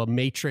a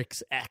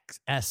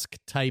Matrix-esque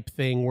type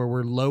thing where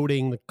we're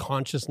loading the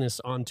consciousness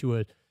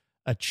onto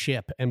a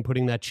chip and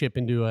putting that chip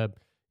into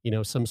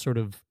some sort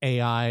of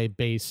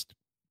AI-based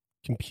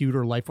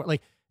computer life form.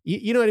 Like,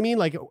 you know what I mean?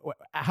 Like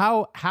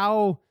how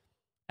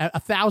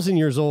 1,000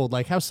 years old,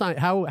 like how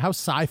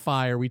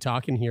sci-fi are we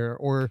talking here?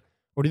 Or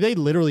do they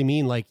literally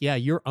mean like, yeah,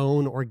 your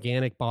own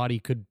organic body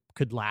could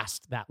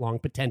last that long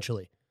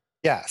potentially?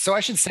 Yeah. So I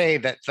should say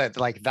that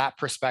like that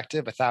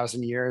perspective,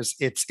 1,000 years,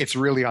 it's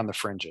really on the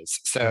fringes.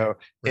 So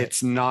right.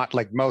 It's not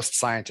like most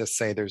scientists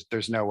say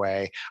there's no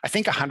way. I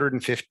think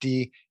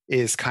 150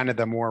 is kind of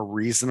the more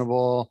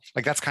reasonable,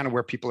 like that's kind of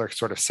where people are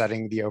sort of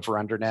setting the over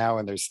under now.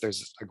 And there's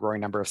a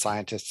growing number of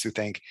scientists who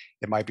think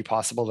it might be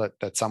possible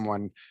that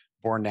someone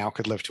born now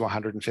could live to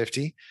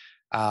 150.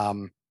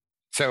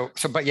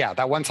 But yeah,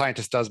 that one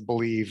scientist does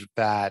believe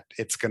that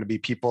it's going to be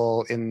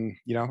people in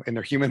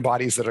their human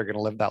bodies that are going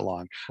to live that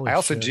long. I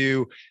also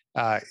do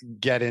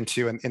get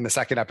into, in the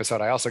second episode,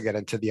 I also get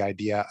into the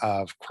idea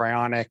of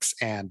cryonics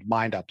and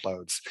mind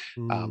uploads,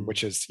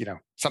 which is,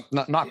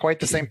 not quite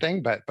the same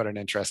thing, but an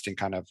interesting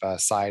kind of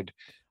side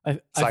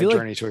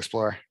journey to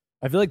explore.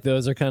 I feel like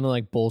those are kind of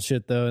like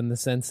bullshit though, in the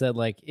sense that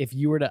like, if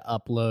you were to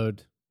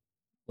upload,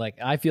 like,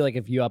 I feel like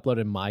if you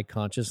uploaded my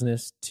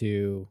consciousness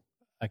to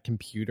a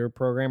computer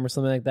program or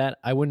something like that,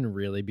 I wouldn't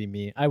really be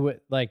me. I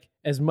would, like,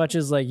 as much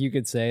as like you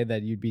could say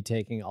that you'd be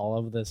taking all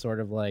of the sort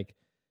of like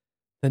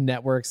the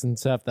networks and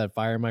stuff that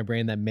fire my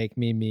brain that make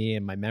me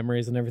and my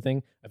memories and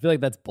everything, I feel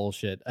like that's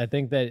bullshit. I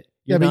think that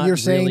you're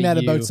saying really that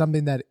about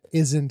something that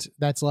isn't,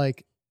 that's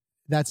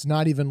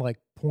not even like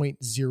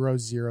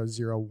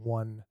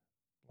 0.0001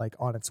 like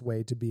on its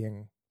way to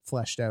being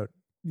fleshed out.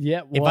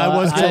 Yeah, well, if I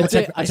was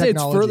I'd say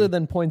it's further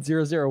than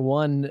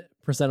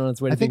 0.001% on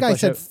its way to I think I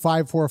said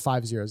 4 or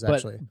 5 zeros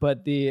actually.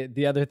 But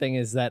the other thing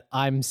is that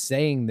I'm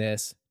saying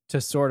this to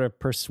sort of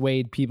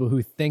persuade people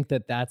who think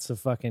that that's a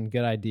fucking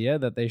good idea,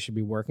 that they should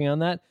be working on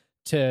that,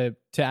 to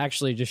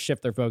actually just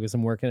shift their focus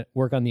and work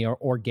on the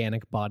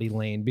organic body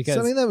lane,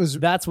 because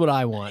that's what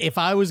I want. If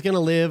I was going to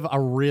live a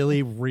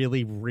really,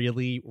 really,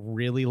 really,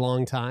 really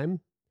long time,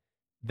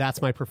 that's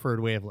my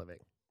preferred way of living.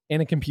 In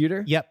a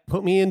computer? Yep.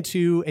 Put me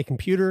into a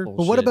computer. Bullshit.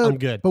 But what about, I'm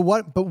good. But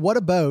what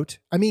about,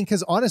 I mean,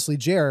 because honestly,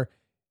 Jer,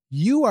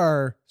 you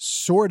are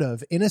sort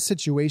of in a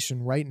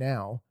situation right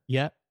now.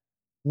 Yeah.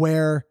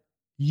 Where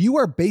you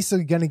are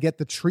basically going to get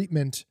the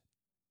treatment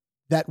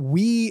that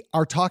we're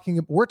talking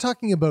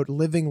about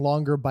living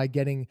longer by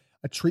getting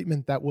a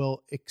treatment that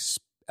will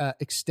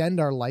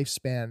extend our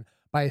lifespan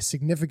by a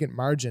significant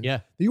margin. Yeah.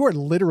 You are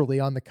literally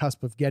on the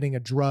cusp of getting a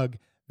drug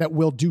that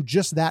will do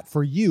just that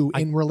for you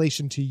in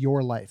relation to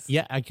your life.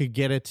 Yeah, I could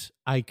get it.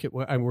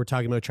 We're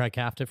talking about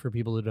Trikafta for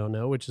people who don't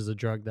know, which is a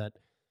drug that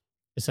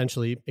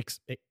essentially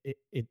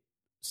it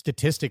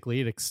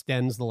statistically it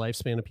extends the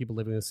lifespan of people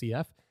living with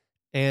CF.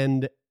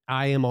 And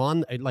I am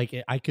on, like,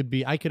 I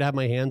could have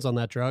my hands on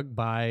that drug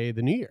by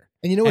the new year.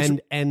 And you know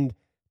what? And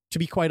to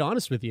be quite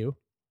honest with you,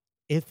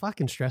 it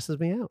fucking stresses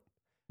me out.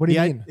 What do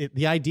you mean?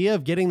 The idea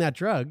of getting that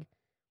drug,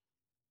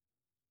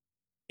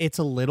 it's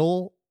a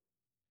little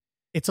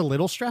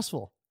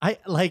stressful.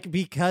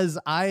 Because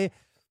I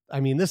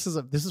mean, this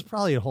is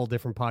probably a whole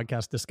different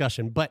podcast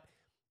discussion, but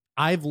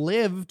I've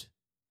lived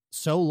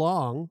so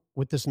long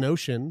with this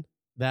notion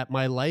that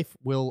my life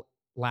will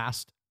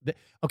last.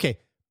 Okay.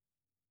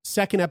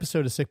 Second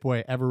episode of Sick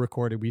Boy ever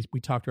recorded. We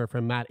talked to our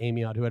friend Matt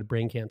Amiot, who had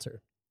brain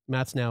cancer.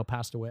 Matt's now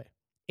passed away.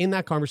 In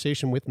that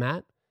conversation with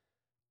Matt,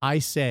 I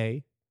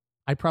say,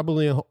 I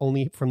probably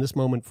only from this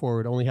moment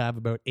forward only have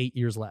about 8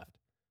 years left.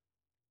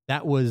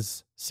 That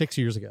was 6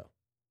 years ago.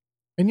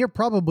 And you're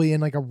probably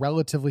in like a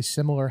relatively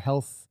similar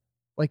health,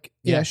 like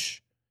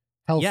ish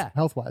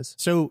health wise.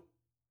 So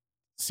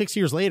 6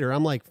 years later,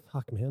 I'm like,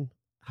 fuck, man,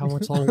 how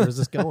much longer is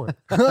this going?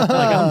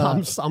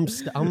 Like,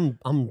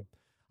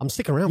 I'm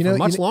sticking around for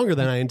much longer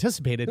than I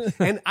anticipated,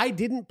 and I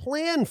didn't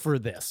plan for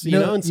this, you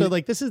know. And so,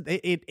 like, this is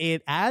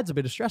it adds a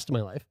bit of stress to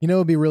my life. You know,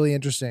 it'd be really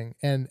interesting,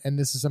 and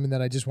this is something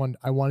that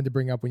I wanted to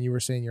bring up when you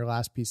were saying your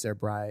last piece there,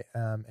 Bri,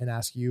 and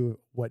ask you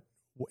what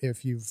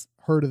if you've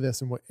heard of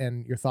this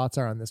and your thoughts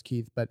are on this,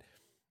 Keith. But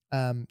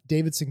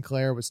David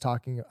Sinclair was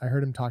talking. I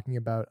heard him talking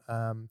about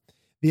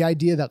the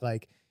idea that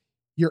like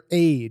your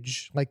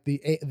age, like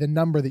the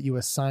number that you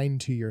assign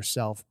to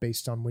yourself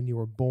based on when you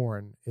were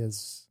born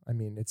is, I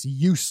mean, it's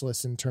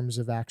useless in terms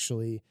of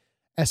actually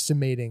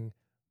estimating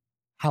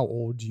how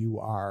old you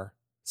are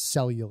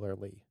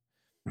cellularly.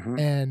 Mm-hmm.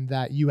 And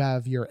that you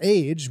have your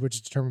age, which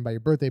is determined by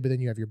your birthday, but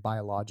then you have your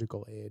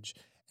biological age.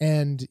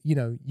 And, you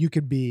know, you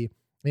could be,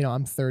 you know,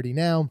 I'm 30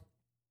 now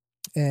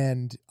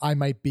and I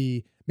might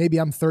be, maybe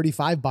I'm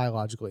 35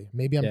 biologically.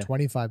 Maybe I'm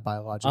 25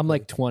 biologically. I'm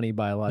like 20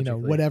 biologically.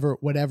 You know,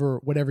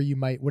 whatever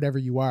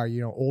you are,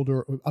 you know,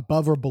 older,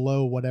 above or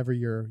below whatever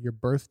your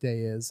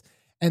birthday is.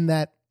 And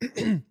that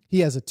he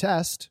has a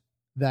test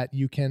that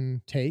you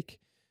can take,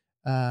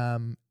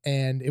 and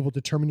it will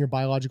determine your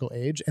biological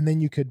age. And then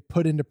you could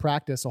put into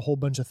practice a whole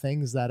bunch of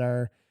things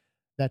that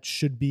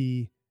should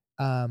be,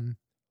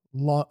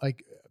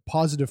 like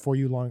positive for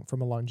you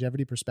from a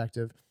longevity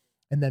perspective.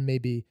 and then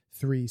maybe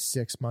 3,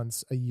 6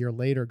 months, a year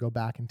later, go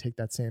back and take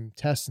that same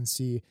test and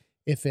see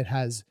if it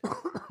has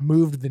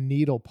moved the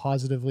needle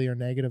positively or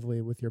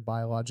negatively with your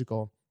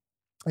biological.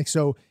 Like,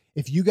 so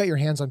if you got your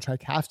hands on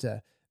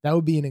Trikafta, that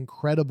would be an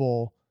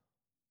incredible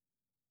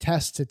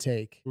test to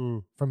take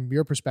from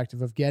your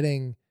perspective of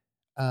getting,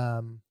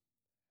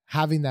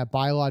 having that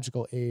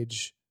biological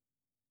age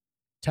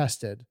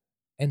tested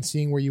and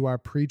seeing where you are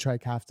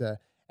pre-Trikafta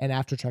and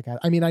after Trikafta.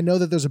 I mean, I know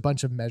that there's a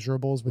bunch of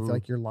measurables with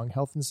like your lung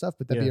health and stuff,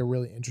 but that'd be a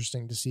really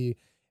interesting to see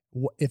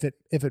if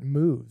it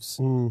moves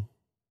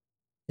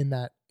in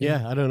that.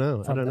 I don't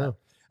know.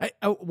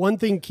 One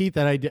thing, Keith,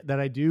 that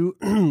I do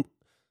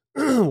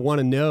want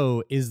to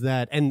know is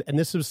that, and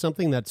this was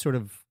something that sort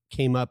of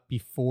came up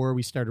before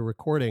we started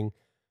recording.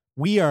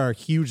 We are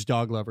huge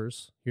dog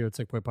lovers here at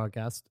Sick Boy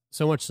Podcast,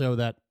 so much so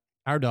that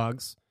our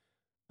dogs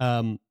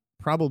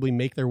probably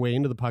make their way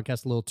into the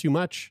podcast a little too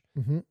much,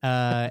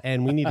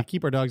 and we need to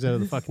keep our dogs out of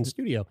the fucking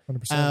studio.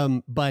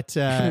 100%. But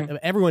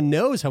everyone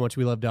knows how much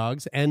we love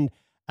dogs, and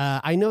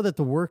I know that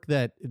the work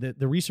that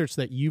the research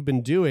that you've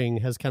been doing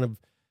has kind of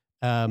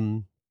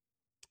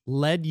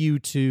led you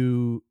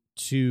to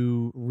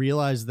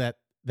realize that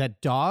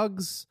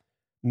dogs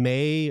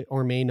may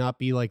or may not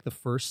be like the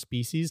first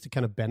species to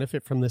kind of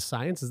benefit from this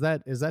science. Is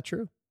that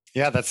true?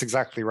 Yeah, that's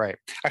exactly right.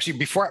 Actually,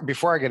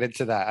 before I get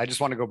into that, I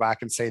just want to go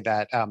back and say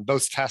that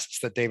those tests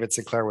that David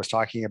Sinclair was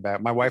talking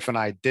about, my wife and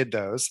I did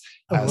those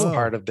as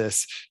part of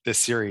this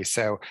series.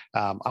 So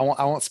I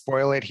won't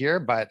spoil it here,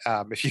 but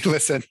if you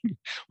listen,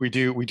 we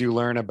do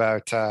learn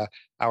about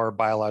our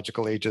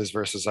biological ages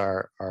versus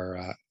our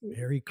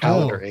very cool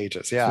calendar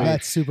ages. Yeah,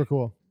 that's super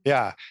cool.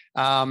 Yeah,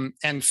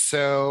 and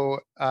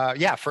so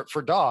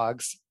for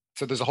dogs,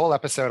 so there's a whole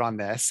episode on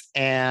this,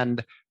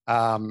 and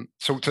so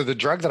the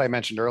drug that I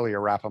mentioned earlier,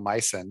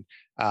 rapamycin,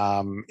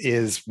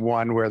 is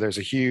one where there's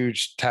a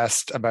huge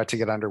test about to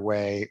get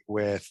underway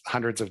with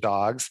hundreds of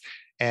dogs,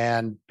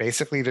 and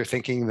basically they're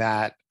thinking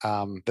that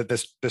that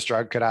this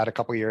drug could add a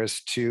couple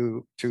years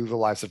to the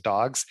lives of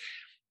dogs.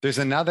 There's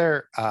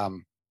another.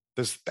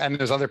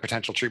 There's other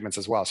potential treatments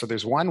as well. So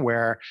there's one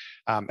where,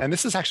 and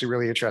this is actually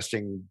really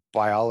interesting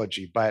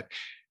biology, but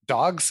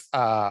dogs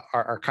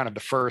are kind of the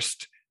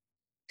first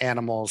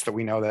animals that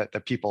we know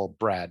that people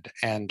bred,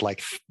 and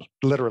like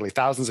literally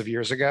thousands of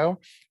years ago,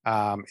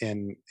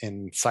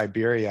 in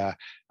Siberia,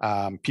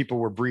 people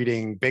were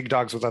breeding big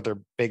dogs with other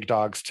big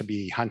dogs to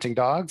be hunting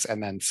dogs,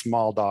 and then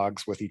small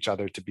dogs with each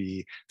other to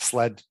be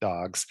sled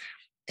dogs.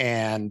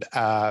 And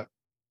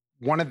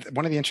one of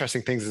the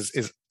interesting things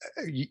is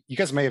you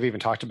guys may have even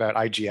talked about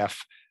IGF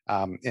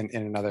in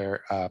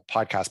another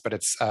podcast, but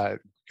it's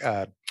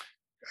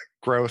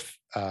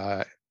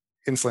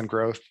insulin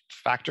growth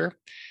factor.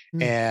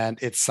 And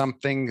it's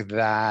something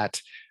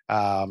that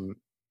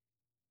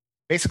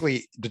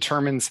basically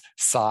determines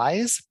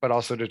size, but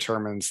also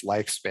determines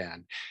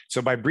lifespan.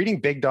 So by breeding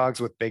big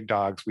dogs with big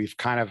dogs, we've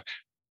kind of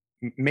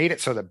made it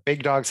so that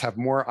big dogs have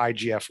more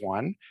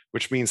IGF-1,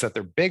 which means that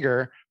they're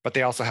bigger, but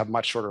they also have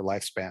much shorter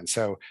lifespan.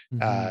 So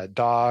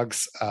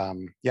dogs,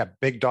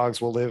 big dogs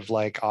will live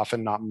like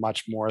often not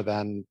much more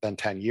than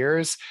 10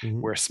 years,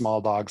 where small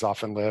dogs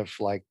often live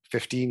like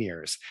 15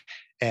 years.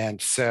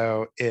 And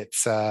so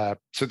it's so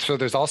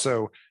there's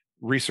also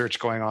research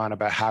going on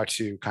about how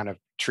to kind of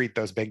treat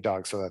those big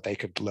dogs so that they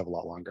could live a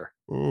lot longer.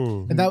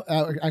 And that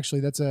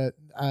actually, that's a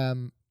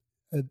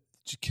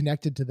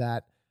connected to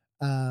that.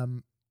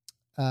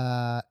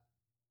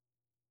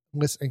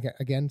 Listen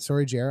again.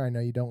 Sorry, Jer. I know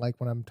you don't like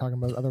when I'm talking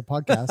about other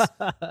podcasts,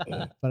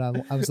 but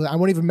I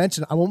won't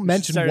mention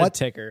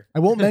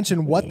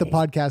what the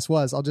podcast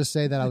was. I'll just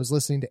say that I was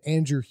listening to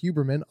Andrew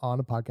Huberman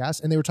on a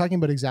podcast, and they were talking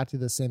about exactly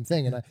the same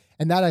thing.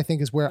 And that I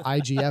think is where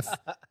IGF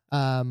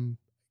kind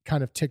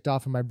of ticked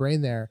off in my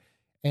brain there,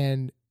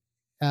 and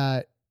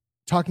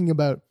talking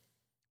about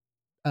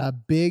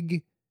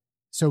big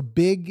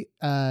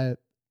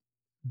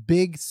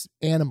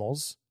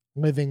animals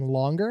living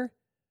longer.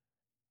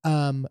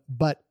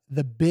 But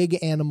the big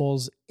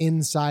animals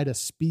inside a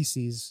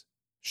species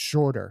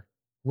shorter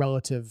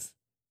relative.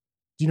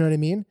 Do you know what I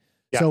mean?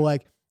 Yeah.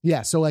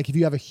 So like if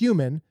you have a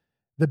human,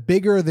 the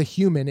bigger the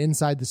human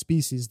inside the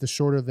species, the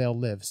shorter they'll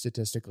live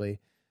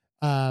statistically.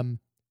 But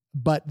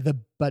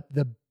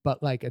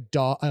like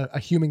a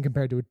human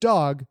compared to a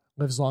dog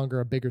lives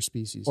longer, a bigger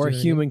species. Or a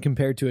human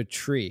compared to a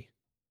tree.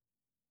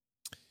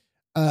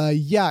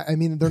 Yeah, I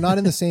mean, they're not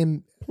in the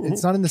same.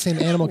 It's not in the same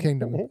animal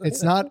kingdom.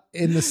 It's not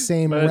in the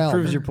same realm. It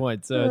proves your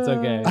point, so it's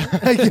okay.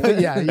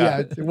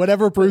 yeah.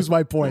 Whatever proves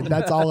my point.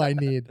 That's all I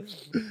need.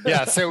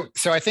 Yeah. So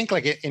I think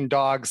like in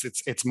dogs,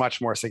 it's much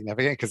more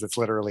significant because it's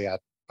literally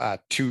at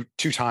two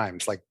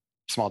times. Like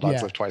small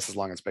dogs live twice as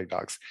long as big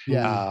dogs.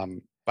 Yeah.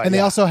 They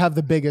also have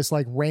the biggest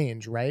like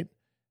range, right?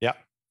 Yeah.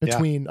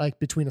 Between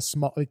a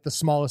small, like the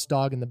smallest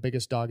dog and the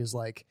biggest dog is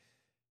like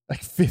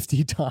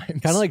 50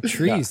 times. Kind of like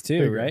trees too,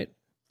 bigger. Right?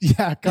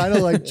 Yeah, kind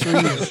of like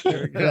trees.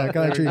 Yeah, kind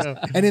of like trees.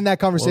 And in that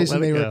conversation,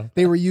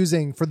 they were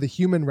using, for the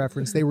human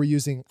reference, they were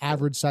using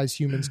average size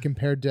humans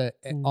compared to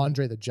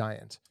Andre the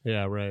Giant.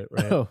 Yeah, right.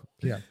 Oh,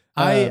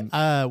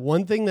 yeah.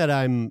 One thing that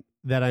I'm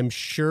that I'm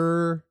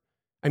sure,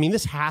 I mean,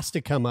 this has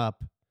to come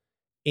up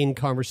in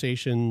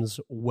conversations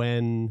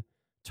when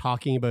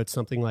talking about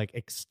something like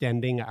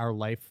extending our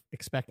life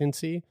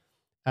expectancy.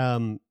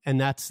 And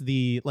that's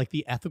the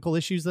ethical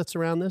issues that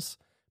surround this,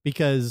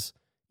 because,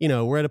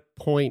 we're at a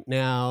point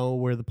now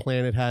where the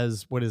planet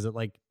has, what is it,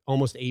 like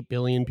almost 8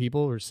 billion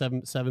people or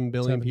 7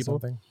 billion people.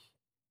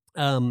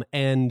 Something.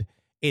 And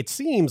it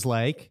seems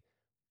like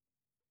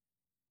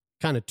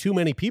kind of too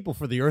many people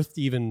for the Earth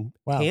to even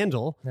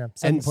handle. Yeah,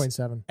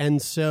 7.7.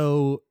 And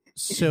so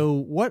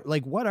what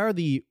are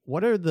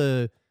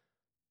the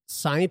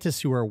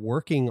scientists who are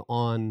working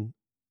on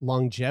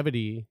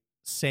longevity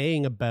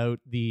saying about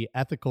the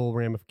ethical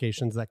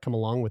ramifications that come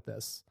along with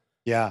this?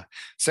 Yeah.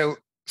 So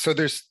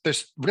there's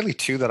really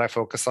two that I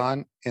focus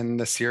on in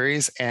the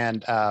series,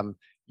 and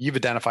you've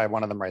identified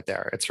one of them right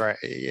there. It's right.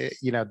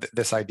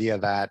 This idea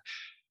that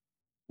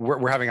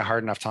we're having a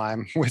hard enough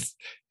time with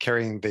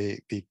carrying the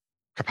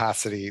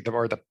capacity,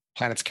 or the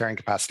planet's carrying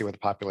capacity with the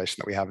population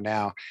that we have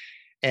now.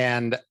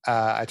 And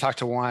I talked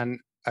to one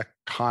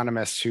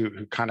economist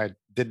who kind of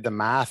did the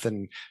math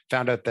and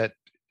found out that,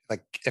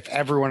 like, if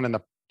everyone on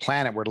the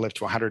planet were to live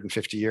to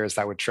 150 years,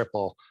 that would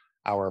triple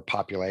our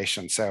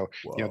population. So,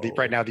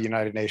 right now the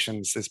United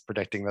Nations is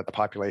predicting that the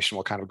population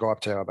will kind of go up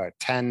to about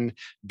 10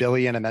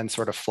 billion and then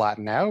sort of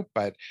flatten out.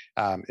 But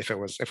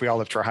if we all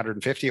lived for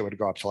 150, it would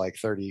go up to like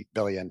 30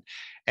 billion.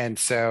 And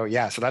so,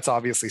 so that's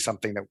obviously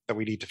something that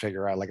we need to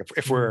figure out. Like,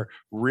 if we're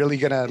really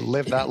going to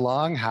live that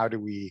long, how do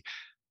we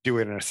do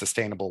it in a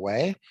sustainable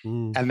way?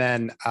 And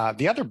then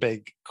the other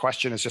big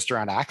question is just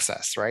around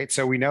access, right?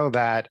 So we know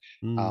that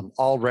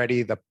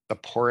already the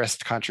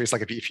poorest countries,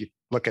 like if you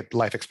look at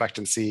life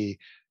expectancy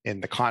in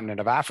the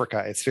continent of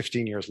Africa, it's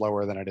 15 years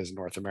lower than it is in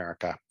North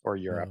America or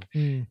Europe.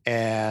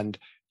 And,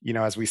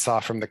 as we saw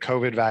from the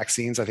COVID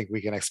vaccines, I think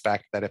we can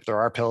expect that if there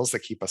are pills that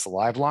keep us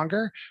alive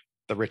longer,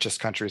 the richest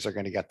countries are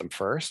going to get them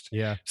first.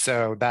 Yeah.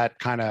 So that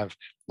kind of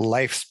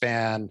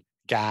lifespan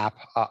gap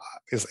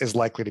is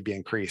likely to be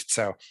increased.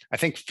 So I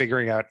think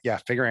figuring out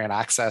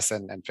access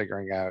and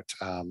figuring out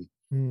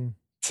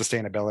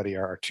sustainability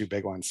are two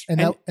big ones.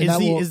 And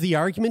is the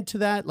argument to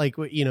that, like,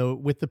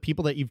 with the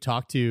people that you've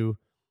talked to,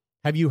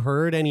 have you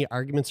heard any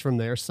arguments from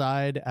their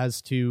side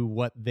as to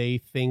what they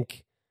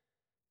think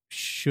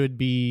should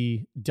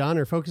be done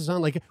or focused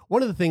on? Like,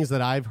 one of the things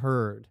that I've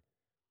heard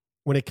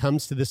when it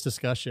comes to this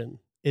discussion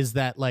is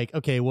that, like,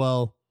 okay,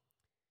 well,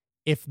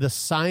 if the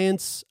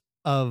science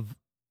of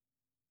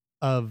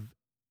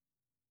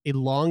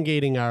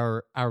elongating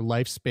our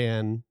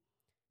lifespan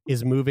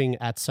is moving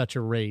at such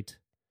a rate,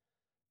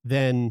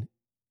 then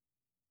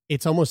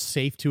it's almost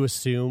safe to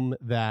assume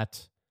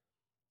that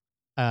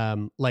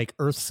like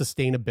Earth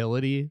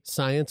sustainability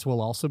science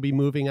will also be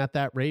moving at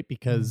that rate,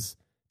 because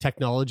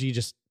technology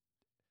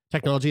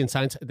and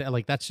science,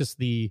 like, that's just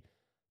the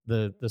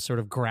sort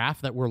of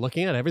graph that we're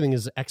looking at. Everything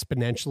is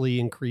exponentially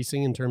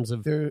increasing in terms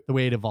of the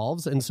way it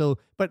evolves. And so,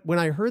 but when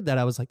I heard that,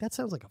 I was like, that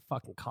sounds like a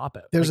fucking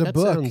cop-out. There's a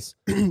book.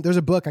 There's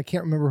a book. I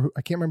can't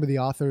remember the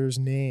author's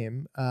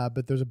name,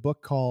 but there's a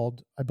book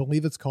called, I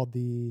believe it's called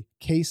The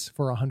Case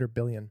for 100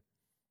 Billion.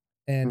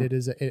 And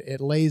it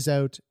lays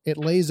out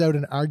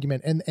an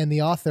argument, and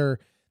the author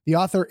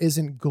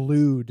isn't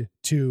glued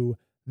to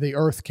the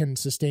Earth can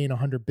sustain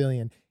 100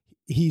 billion.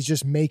 He's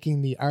just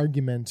making the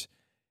argument.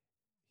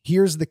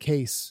 Here's the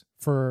case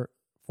for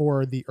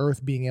the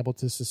Earth being able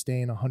to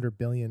sustain 100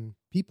 billion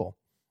people,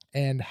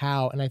 and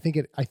how. And I think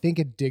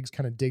it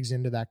digs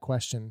into that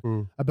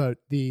question about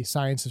the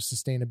science of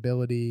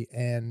sustainability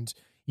and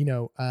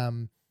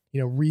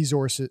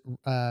resources,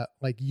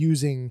 like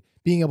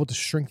being able to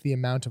shrink the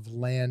amount of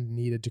land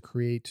needed to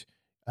create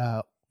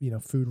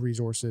food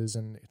resources,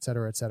 and et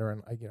cetera, et cetera.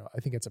 And I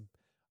think it's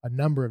a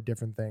number of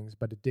different things,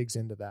 but it digs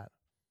into that.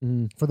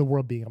 For the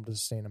world being able to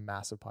sustain a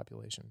massive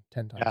population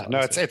 10 times. Yeah, no,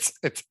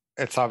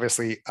 it's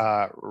obviously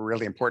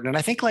really important. And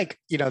I think, like,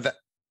 that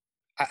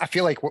I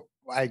feel like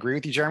I agree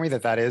with you, Jeremy,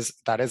 that is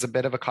a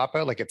bit of a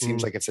cop-out. Like, it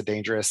seems like it's a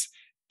dangerous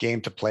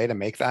game to play to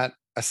make that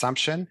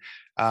assumption.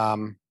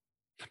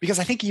 Because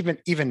I think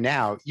even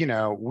now,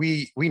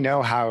 we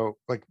know how,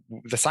 like,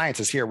 the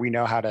science is here. We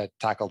know how to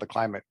tackle the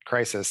climate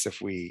crisis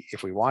if we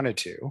wanted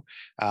to,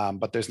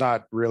 but there's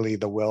not really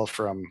the will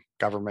from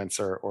governments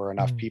or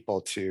enough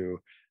people to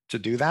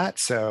do that.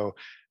 So,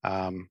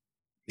 I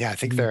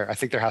think there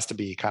has to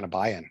be kind of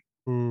buy-in.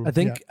 I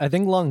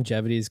think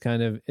longevity is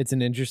it's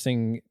an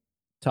interesting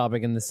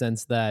topic in the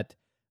sense that,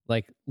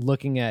 like,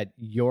 looking at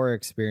your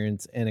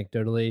experience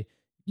anecdotally,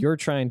 you're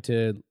trying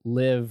to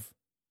live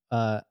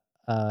a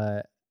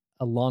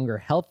longer,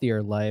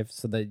 healthier life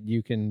so that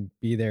you can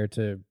be there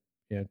to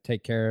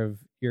take care of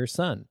your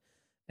son.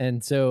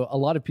 And so a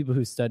lot of people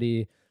who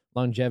study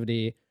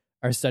longevity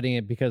are studying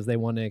it because they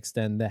want to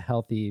extend the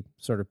healthy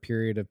sort of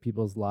period of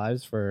people's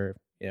lives for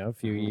a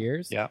few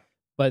years. Yeah.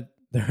 But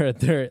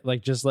they're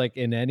like, just like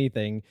in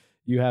anything,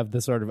 you have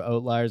the sort of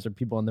outliers or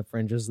people on the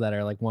fringes that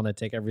are like, want to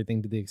take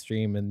everything to the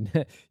extreme.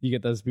 And you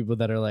get those people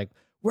that are like,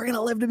 we're going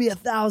to live to be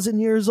 1,000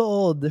 years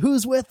old.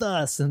 Who's with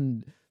us?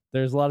 And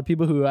there's a lot of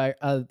people who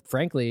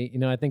frankly,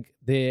 I think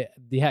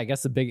I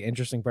guess the big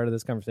interesting part of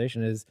this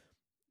conversation is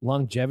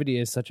longevity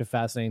is such a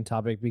fascinating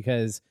topic,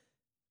 because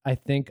I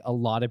think a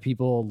lot of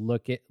people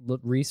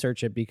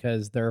research it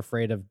because they're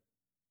afraid of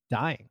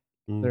dying.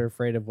 They're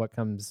afraid of what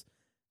comes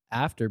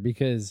after,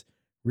 because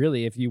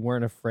really, if you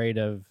weren't afraid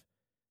of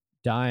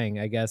dying,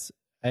 I guess,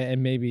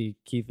 and maybe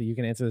Keith, you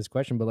can answer this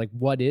question, but like,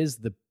 what is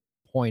the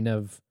point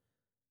of,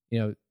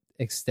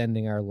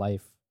 extending our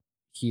life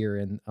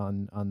here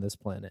on this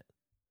planet?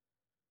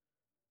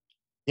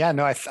 Yeah,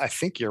 no, I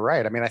think you're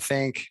right. I mean, I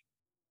think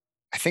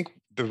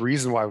the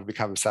reason why we've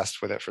become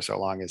obsessed with it for so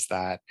long is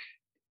that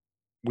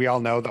we all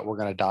know that we're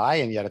going to die,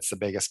 and yet it's the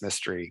biggest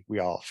mystery we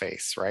all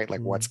face, right?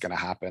 Like, what's going to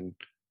happen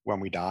when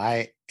we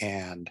die?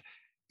 And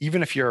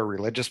even if you're a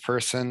religious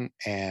person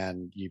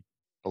and you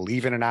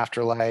believe in an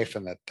afterlife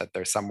and that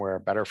there's somewhere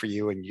better for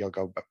you and you'll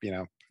go,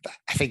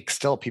 I think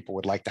still people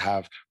would like to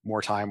have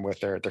more time with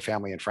their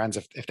family and friends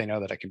if they know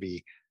that it can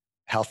be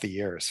healthy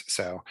years.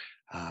 So,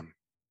 I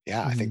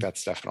think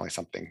that's definitely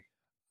something.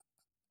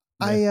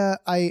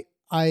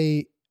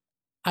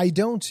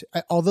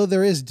 Although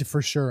there is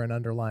for sure an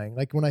underlying,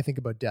 like when I think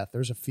about death,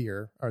 there's a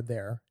fear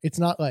there. It's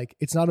not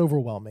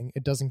overwhelming.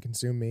 It doesn't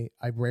consume me.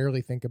 I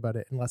rarely think about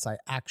it unless I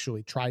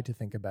actually try to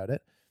think about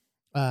it,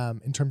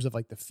 in terms of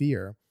like the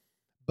fear.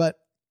 But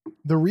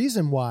the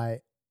reason why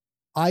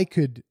I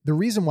can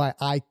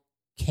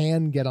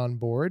get on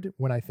board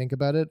when I think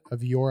about it,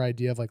 of your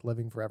idea of like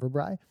living forever,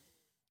 Bri,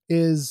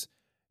 is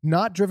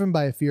not driven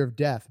by a fear of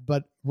death,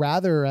 but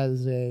rather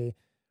as the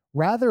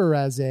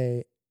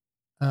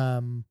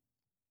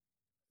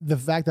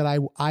fact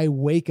that I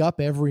wake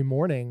up every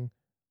morning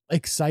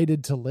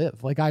excited to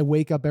live. Like, I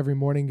wake up every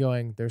morning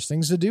going, there's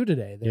things to do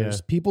today.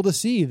 There's people to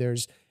see.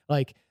 There's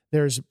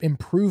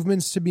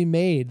improvements to be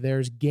made.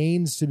 There's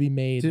gains to be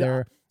made. There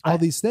are all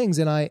these things.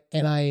 And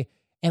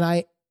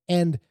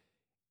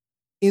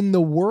in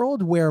the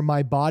world where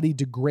my body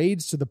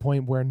degrades to the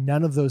point where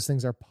none of those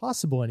things are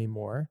possible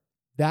anymore,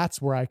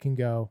 that's where I can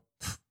go,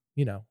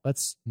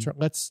 let's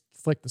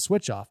flick the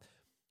switch off.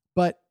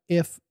 But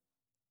if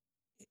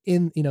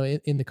in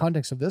the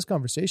context of this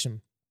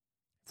conversation,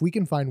 if we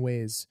can find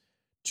ways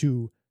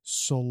to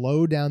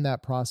slow down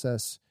that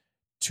process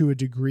to a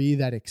degree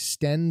that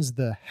extends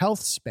the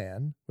health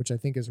span, which I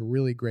think is a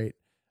really great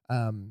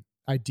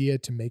idea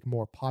to make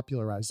more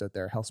popularized out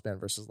there, health span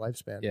versus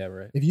lifespan. Yeah,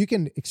 right. If you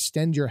can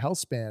extend your health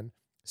span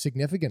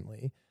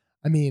significantly,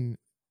 I mean,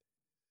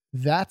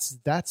 that's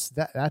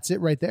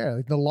it right there.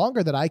 Like, the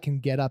longer that I can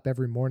get up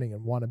every morning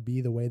and want to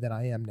be the way that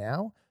I am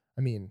now,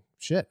 I mean,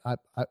 shit, I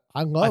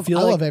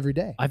love every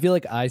day. I feel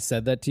like I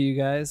said that to you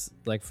guys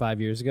like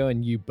 5 years ago,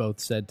 and you both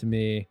said to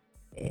me,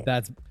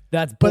 that's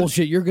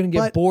bullshit. You're going to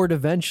get bored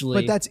eventually.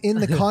 But that's in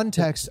the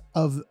context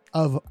of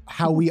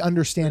how we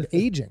understand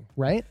aging,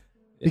 right?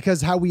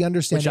 Because how we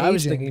understand aging. I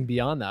was thinking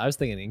beyond that. I was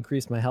thinking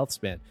increase my health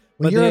span.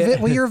 Well,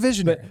 you're a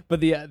visionary. But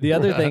the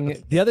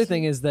other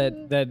thing is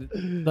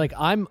that like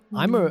I'm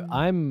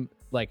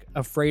like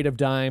afraid of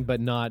dying, but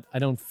I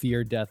don't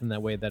fear death in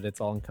that way that it's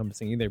all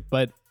encompassing either.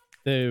 But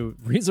the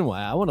reason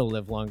why I want to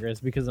live longer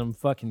is because I'm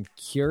fucking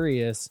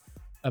curious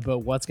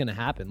about what's going to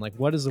happen. Like,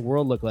 what does the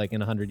world look like in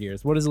 100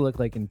 years? What does it look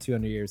like in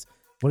 200 years?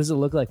 What does it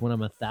look like when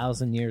I'm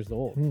 1,000 years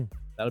old?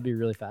 That'll be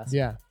really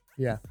fascinating.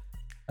 Yeah.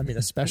 I mean,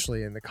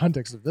 especially in the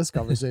context of this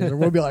conversation,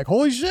 we'll be like,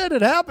 holy shit,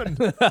 it happened.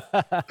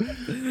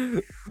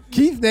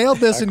 Keith nailed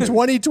this in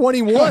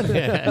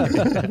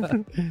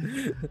 2021.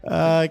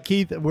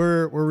 Keith,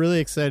 we're really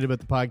excited about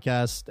the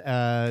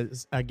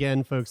podcast.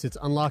 Again, folks, it's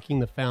Unlocking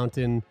the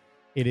Fountain.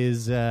 It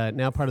is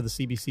now part of the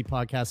CBC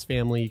podcast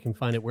family. You can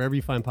find it wherever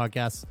you find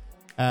podcasts.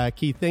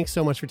 Keith, thanks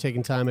so much for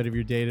taking time out of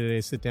your day today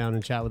to sit down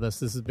and chat with us.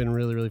 This has been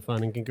really, really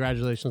fun, and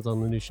congratulations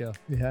on the new show.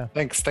 Yeah.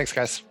 Thanks,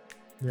 guys.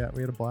 Yeah,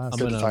 we had a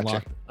blast. I'm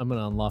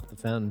gonna unlock the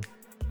fountain.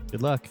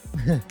 Good luck.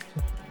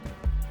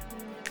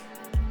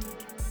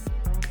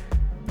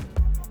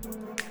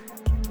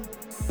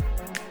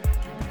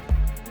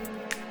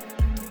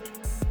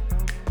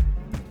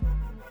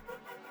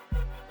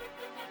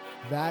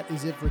 That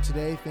is it for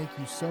today. Thank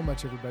you so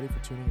much, everybody,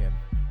 for tuning in.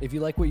 If you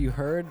like what you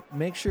heard,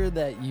 make sure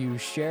that you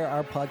share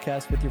our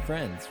podcast with your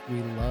friends.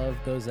 We love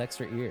those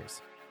extra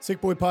ears. Sick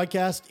Boy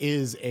Podcast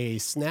is a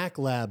Snack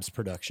Labs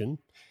production.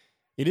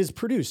 It is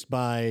produced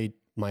by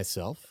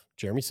myself,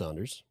 Jeremy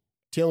Saunders,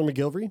 Taylor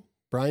McGilvery,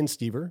 Brian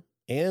Stever,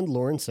 and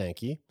Lauren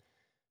Sankey.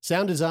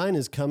 Sound design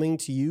is coming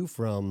to you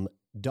from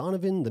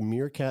Donovan the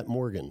Meerkat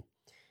Morgan.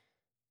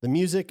 The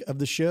music of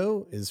the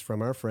show is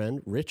from our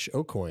friend Rich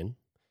O'Coin.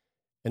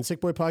 And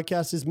Sick Boy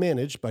Podcast is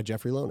managed by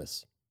Jeffrey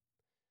Lonis.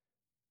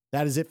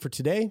 That is it for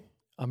today.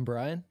 I'm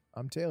Brian.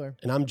 I'm Taylor.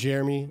 And I'm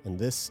Jeremy, and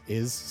this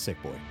is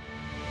Sick Boy.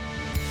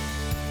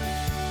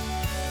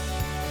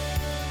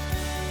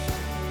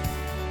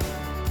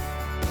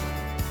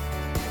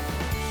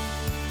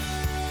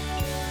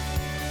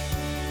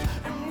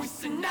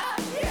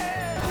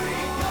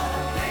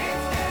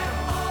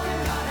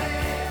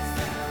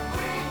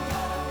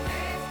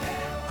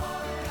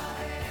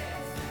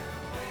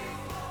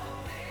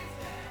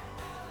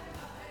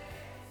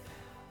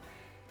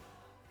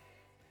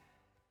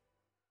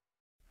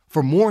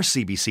 For more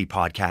CBC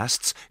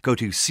podcasts, go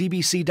to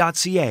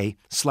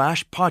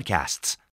cbc.ca/podcasts.